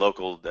they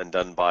local and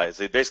done by?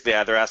 So basically,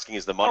 they're asking,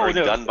 is the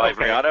monitoring done by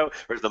Veriato,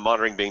 or is the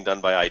monitoring being done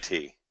by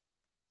IT?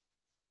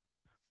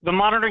 The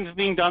monitoring is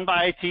being done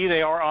by IT.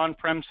 They are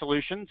on-prem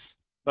solutions,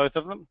 both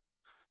of them.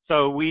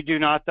 So we do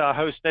not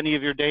host any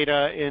of your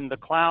data in the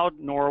cloud,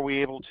 nor are we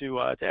able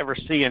to ever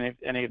see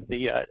any of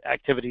the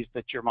activities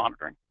that you're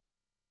monitoring.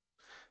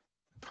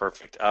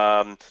 Perfect.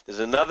 There's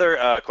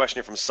another question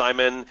here from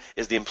Simon.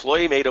 Is the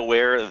employee made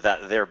aware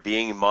that they're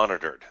being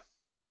monitored?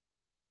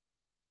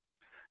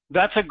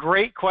 That's a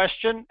great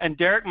question, and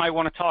Derek might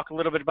want to talk a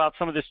little bit about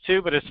some of this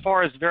too, but as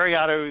far as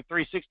Veriato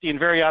 360 and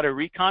Veriato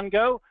Recon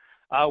go,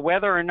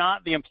 whether or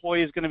not the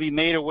employee is going to be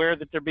made aware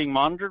that they're being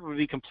monitored would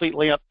be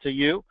completely up to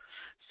you.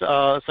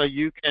 So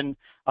you can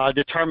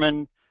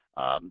determine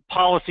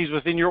policies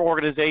within your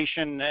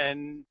organization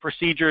and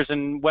procedures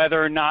and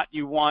whether or not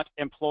you want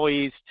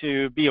employees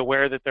to be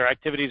aware that their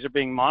activities are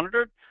being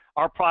monitored.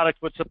 Our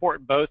product would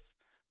support both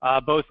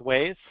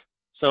ways.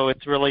 So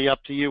it's really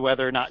up to you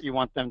whether or not you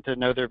want them to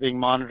know they're being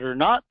monitored or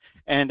not,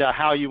 and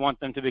how you want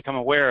them to become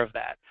aware of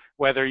that.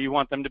 Whether you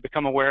want them to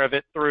become aware of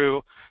it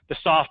through the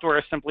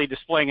software simply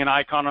displaying an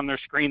icon on their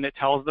screen that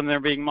tells them they're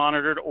being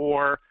monitored,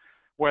 or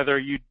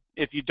whether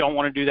if you don't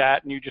want to do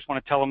that and you just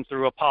want to tell them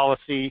through a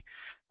policy,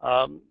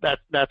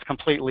 that's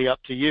completely up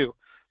to you.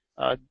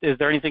 Is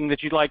there anything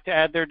that you'd like to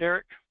add there,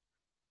 Derek?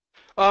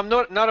 No,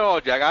 not at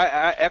all, Jack.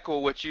 I echo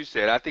what you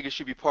said. I think it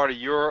should be part of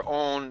your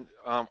own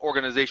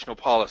organizational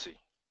policy.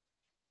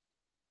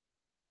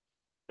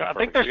 I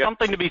think there's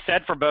something to be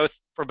said for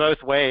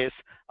both ways.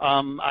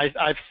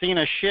 I've seen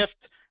a shift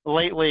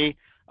lately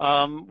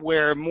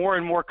where more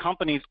and more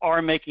companies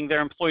are making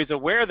their employees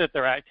aware that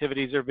their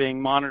activities are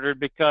being monitored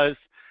because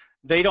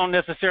they don't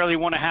necessarily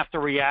want to have to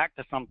react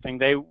to something.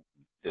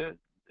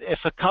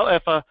 If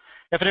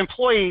an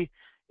employee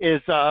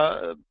is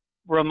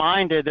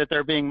reminded that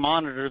they're being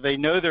monitored, they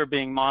know they're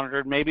being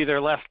monitored, maybe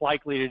they're less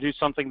likely to do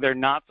something they're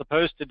not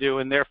supposed to do,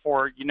 and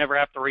therefore you never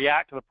have to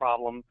react to the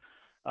problem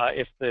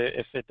if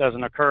it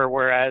doesn't occur.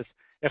 Whereas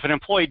if an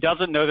employee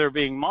doesn't know they're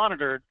being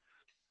monitored,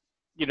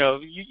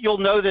 you'll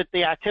know that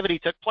the activity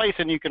took place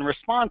and you can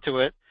respond to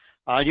it.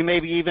 You may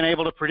be even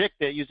able to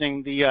predict it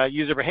using the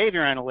user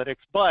behavior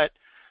analytics, but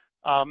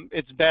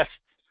it's best.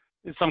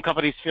 Some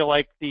companies feel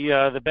like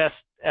the best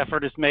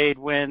effort is made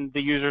when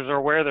the users are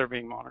aware they're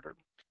being monitored.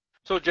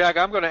 So, Jack,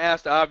 I'm going to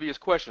ask the obvious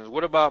questions.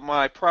 What about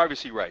my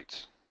privacy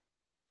rights?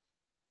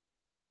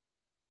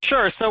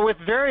 Sure. So with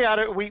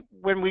Veriato,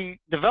 when we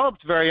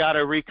developed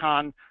Veriato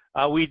Recon,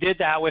 we did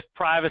that with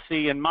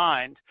privacy in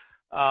mind.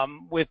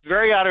 With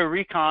Veriato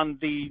Recon,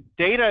 the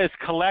data is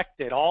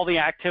collected. All the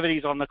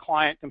activities on the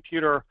client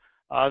computer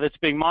that's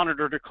being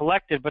monitored are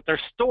collected, but they're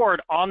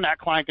stored on that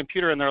client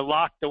computer and they're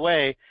locked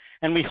away,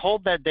 and we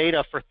hold that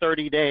data for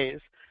 30 days.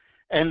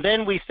 And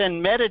then we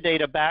send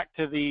metadata back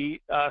to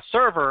the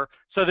server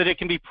so that it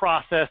can be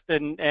processed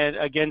and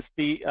against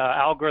the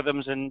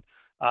algorithms and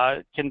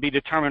can be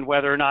determined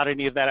whether or not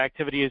any of that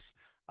activity is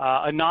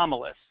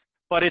anomalous,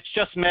 but it's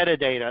just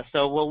metadata.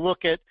 So we'll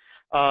look at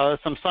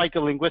some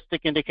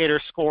psycholinguistic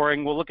indicator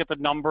scoring. We'll look at the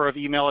number of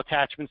email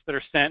attachments that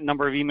are sent,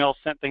 number of emails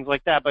sent, things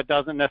like that, but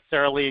doesn't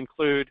necessarily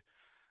include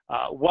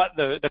what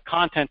the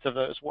contents of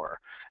those were.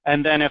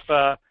 And then if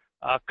a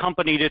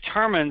company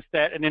determines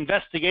that an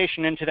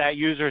investigation into that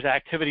user's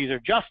activities are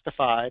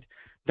justified,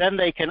 then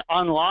they can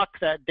unlock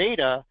that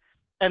data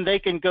and they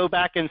can go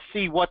back and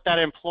see what that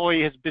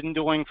employee has been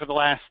doing for the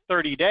last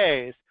 30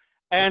 days,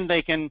 and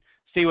they can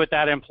see what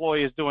that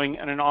employee is doing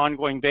on an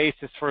ongoing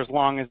basis for as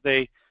long as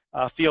they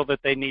feel that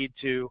they need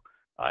to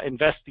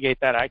investigate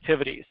that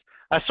activities.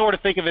 I sort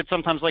of think of it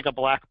sometimes like a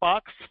black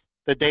box.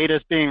 The data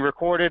is being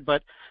recorded,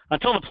 but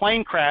until the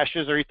plane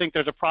crashes or you think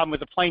there's a problem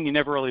with the plane, you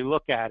never really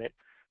look at it.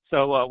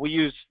 So we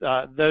use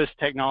those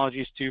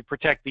technologies to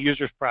protect the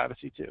user's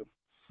privacy too.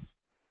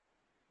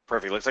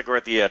 Perfect. Looks like we're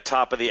at the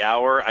top of the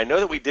hour. I know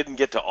that we didn't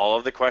get to all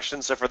of the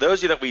questions, so for those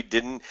of you that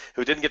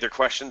who didn't get their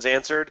questions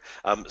answered,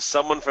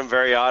 someone from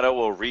Veriato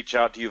will reach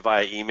out to you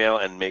via email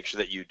and make sure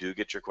that you do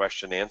get your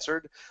question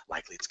answered.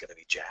 Likely it's going to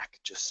be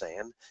Jack. Just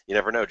saying. You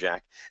never know,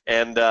 Jack.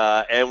 And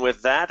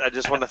with that, I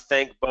just want to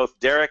thank both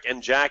Derek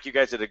and Jack. You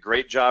guys did a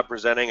great job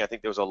presenting. I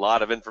think there was a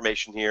lot of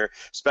information here,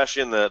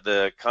 especially in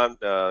the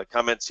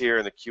comments here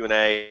in the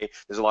Q&A.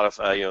 There's a lot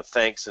of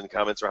thanks and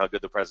comments for how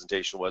good the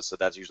presentation was. So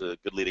that's usually a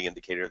good leading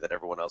indicator that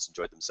everyone else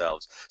enjoyed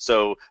themselves.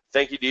 So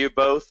thank you to you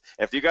both.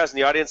 And for you guys in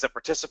the audience that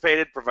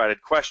participated,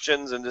 provided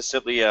questions, and just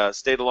simply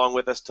stayed along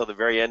with us till the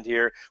very end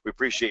here, we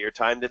appreciate your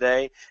time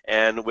today.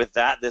 And with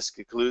that, this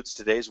concludes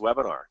today's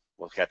webinar.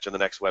 We'll catch you in the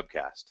next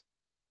webcast.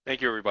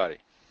 Thank you, everybody.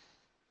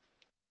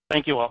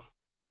 Thank you all.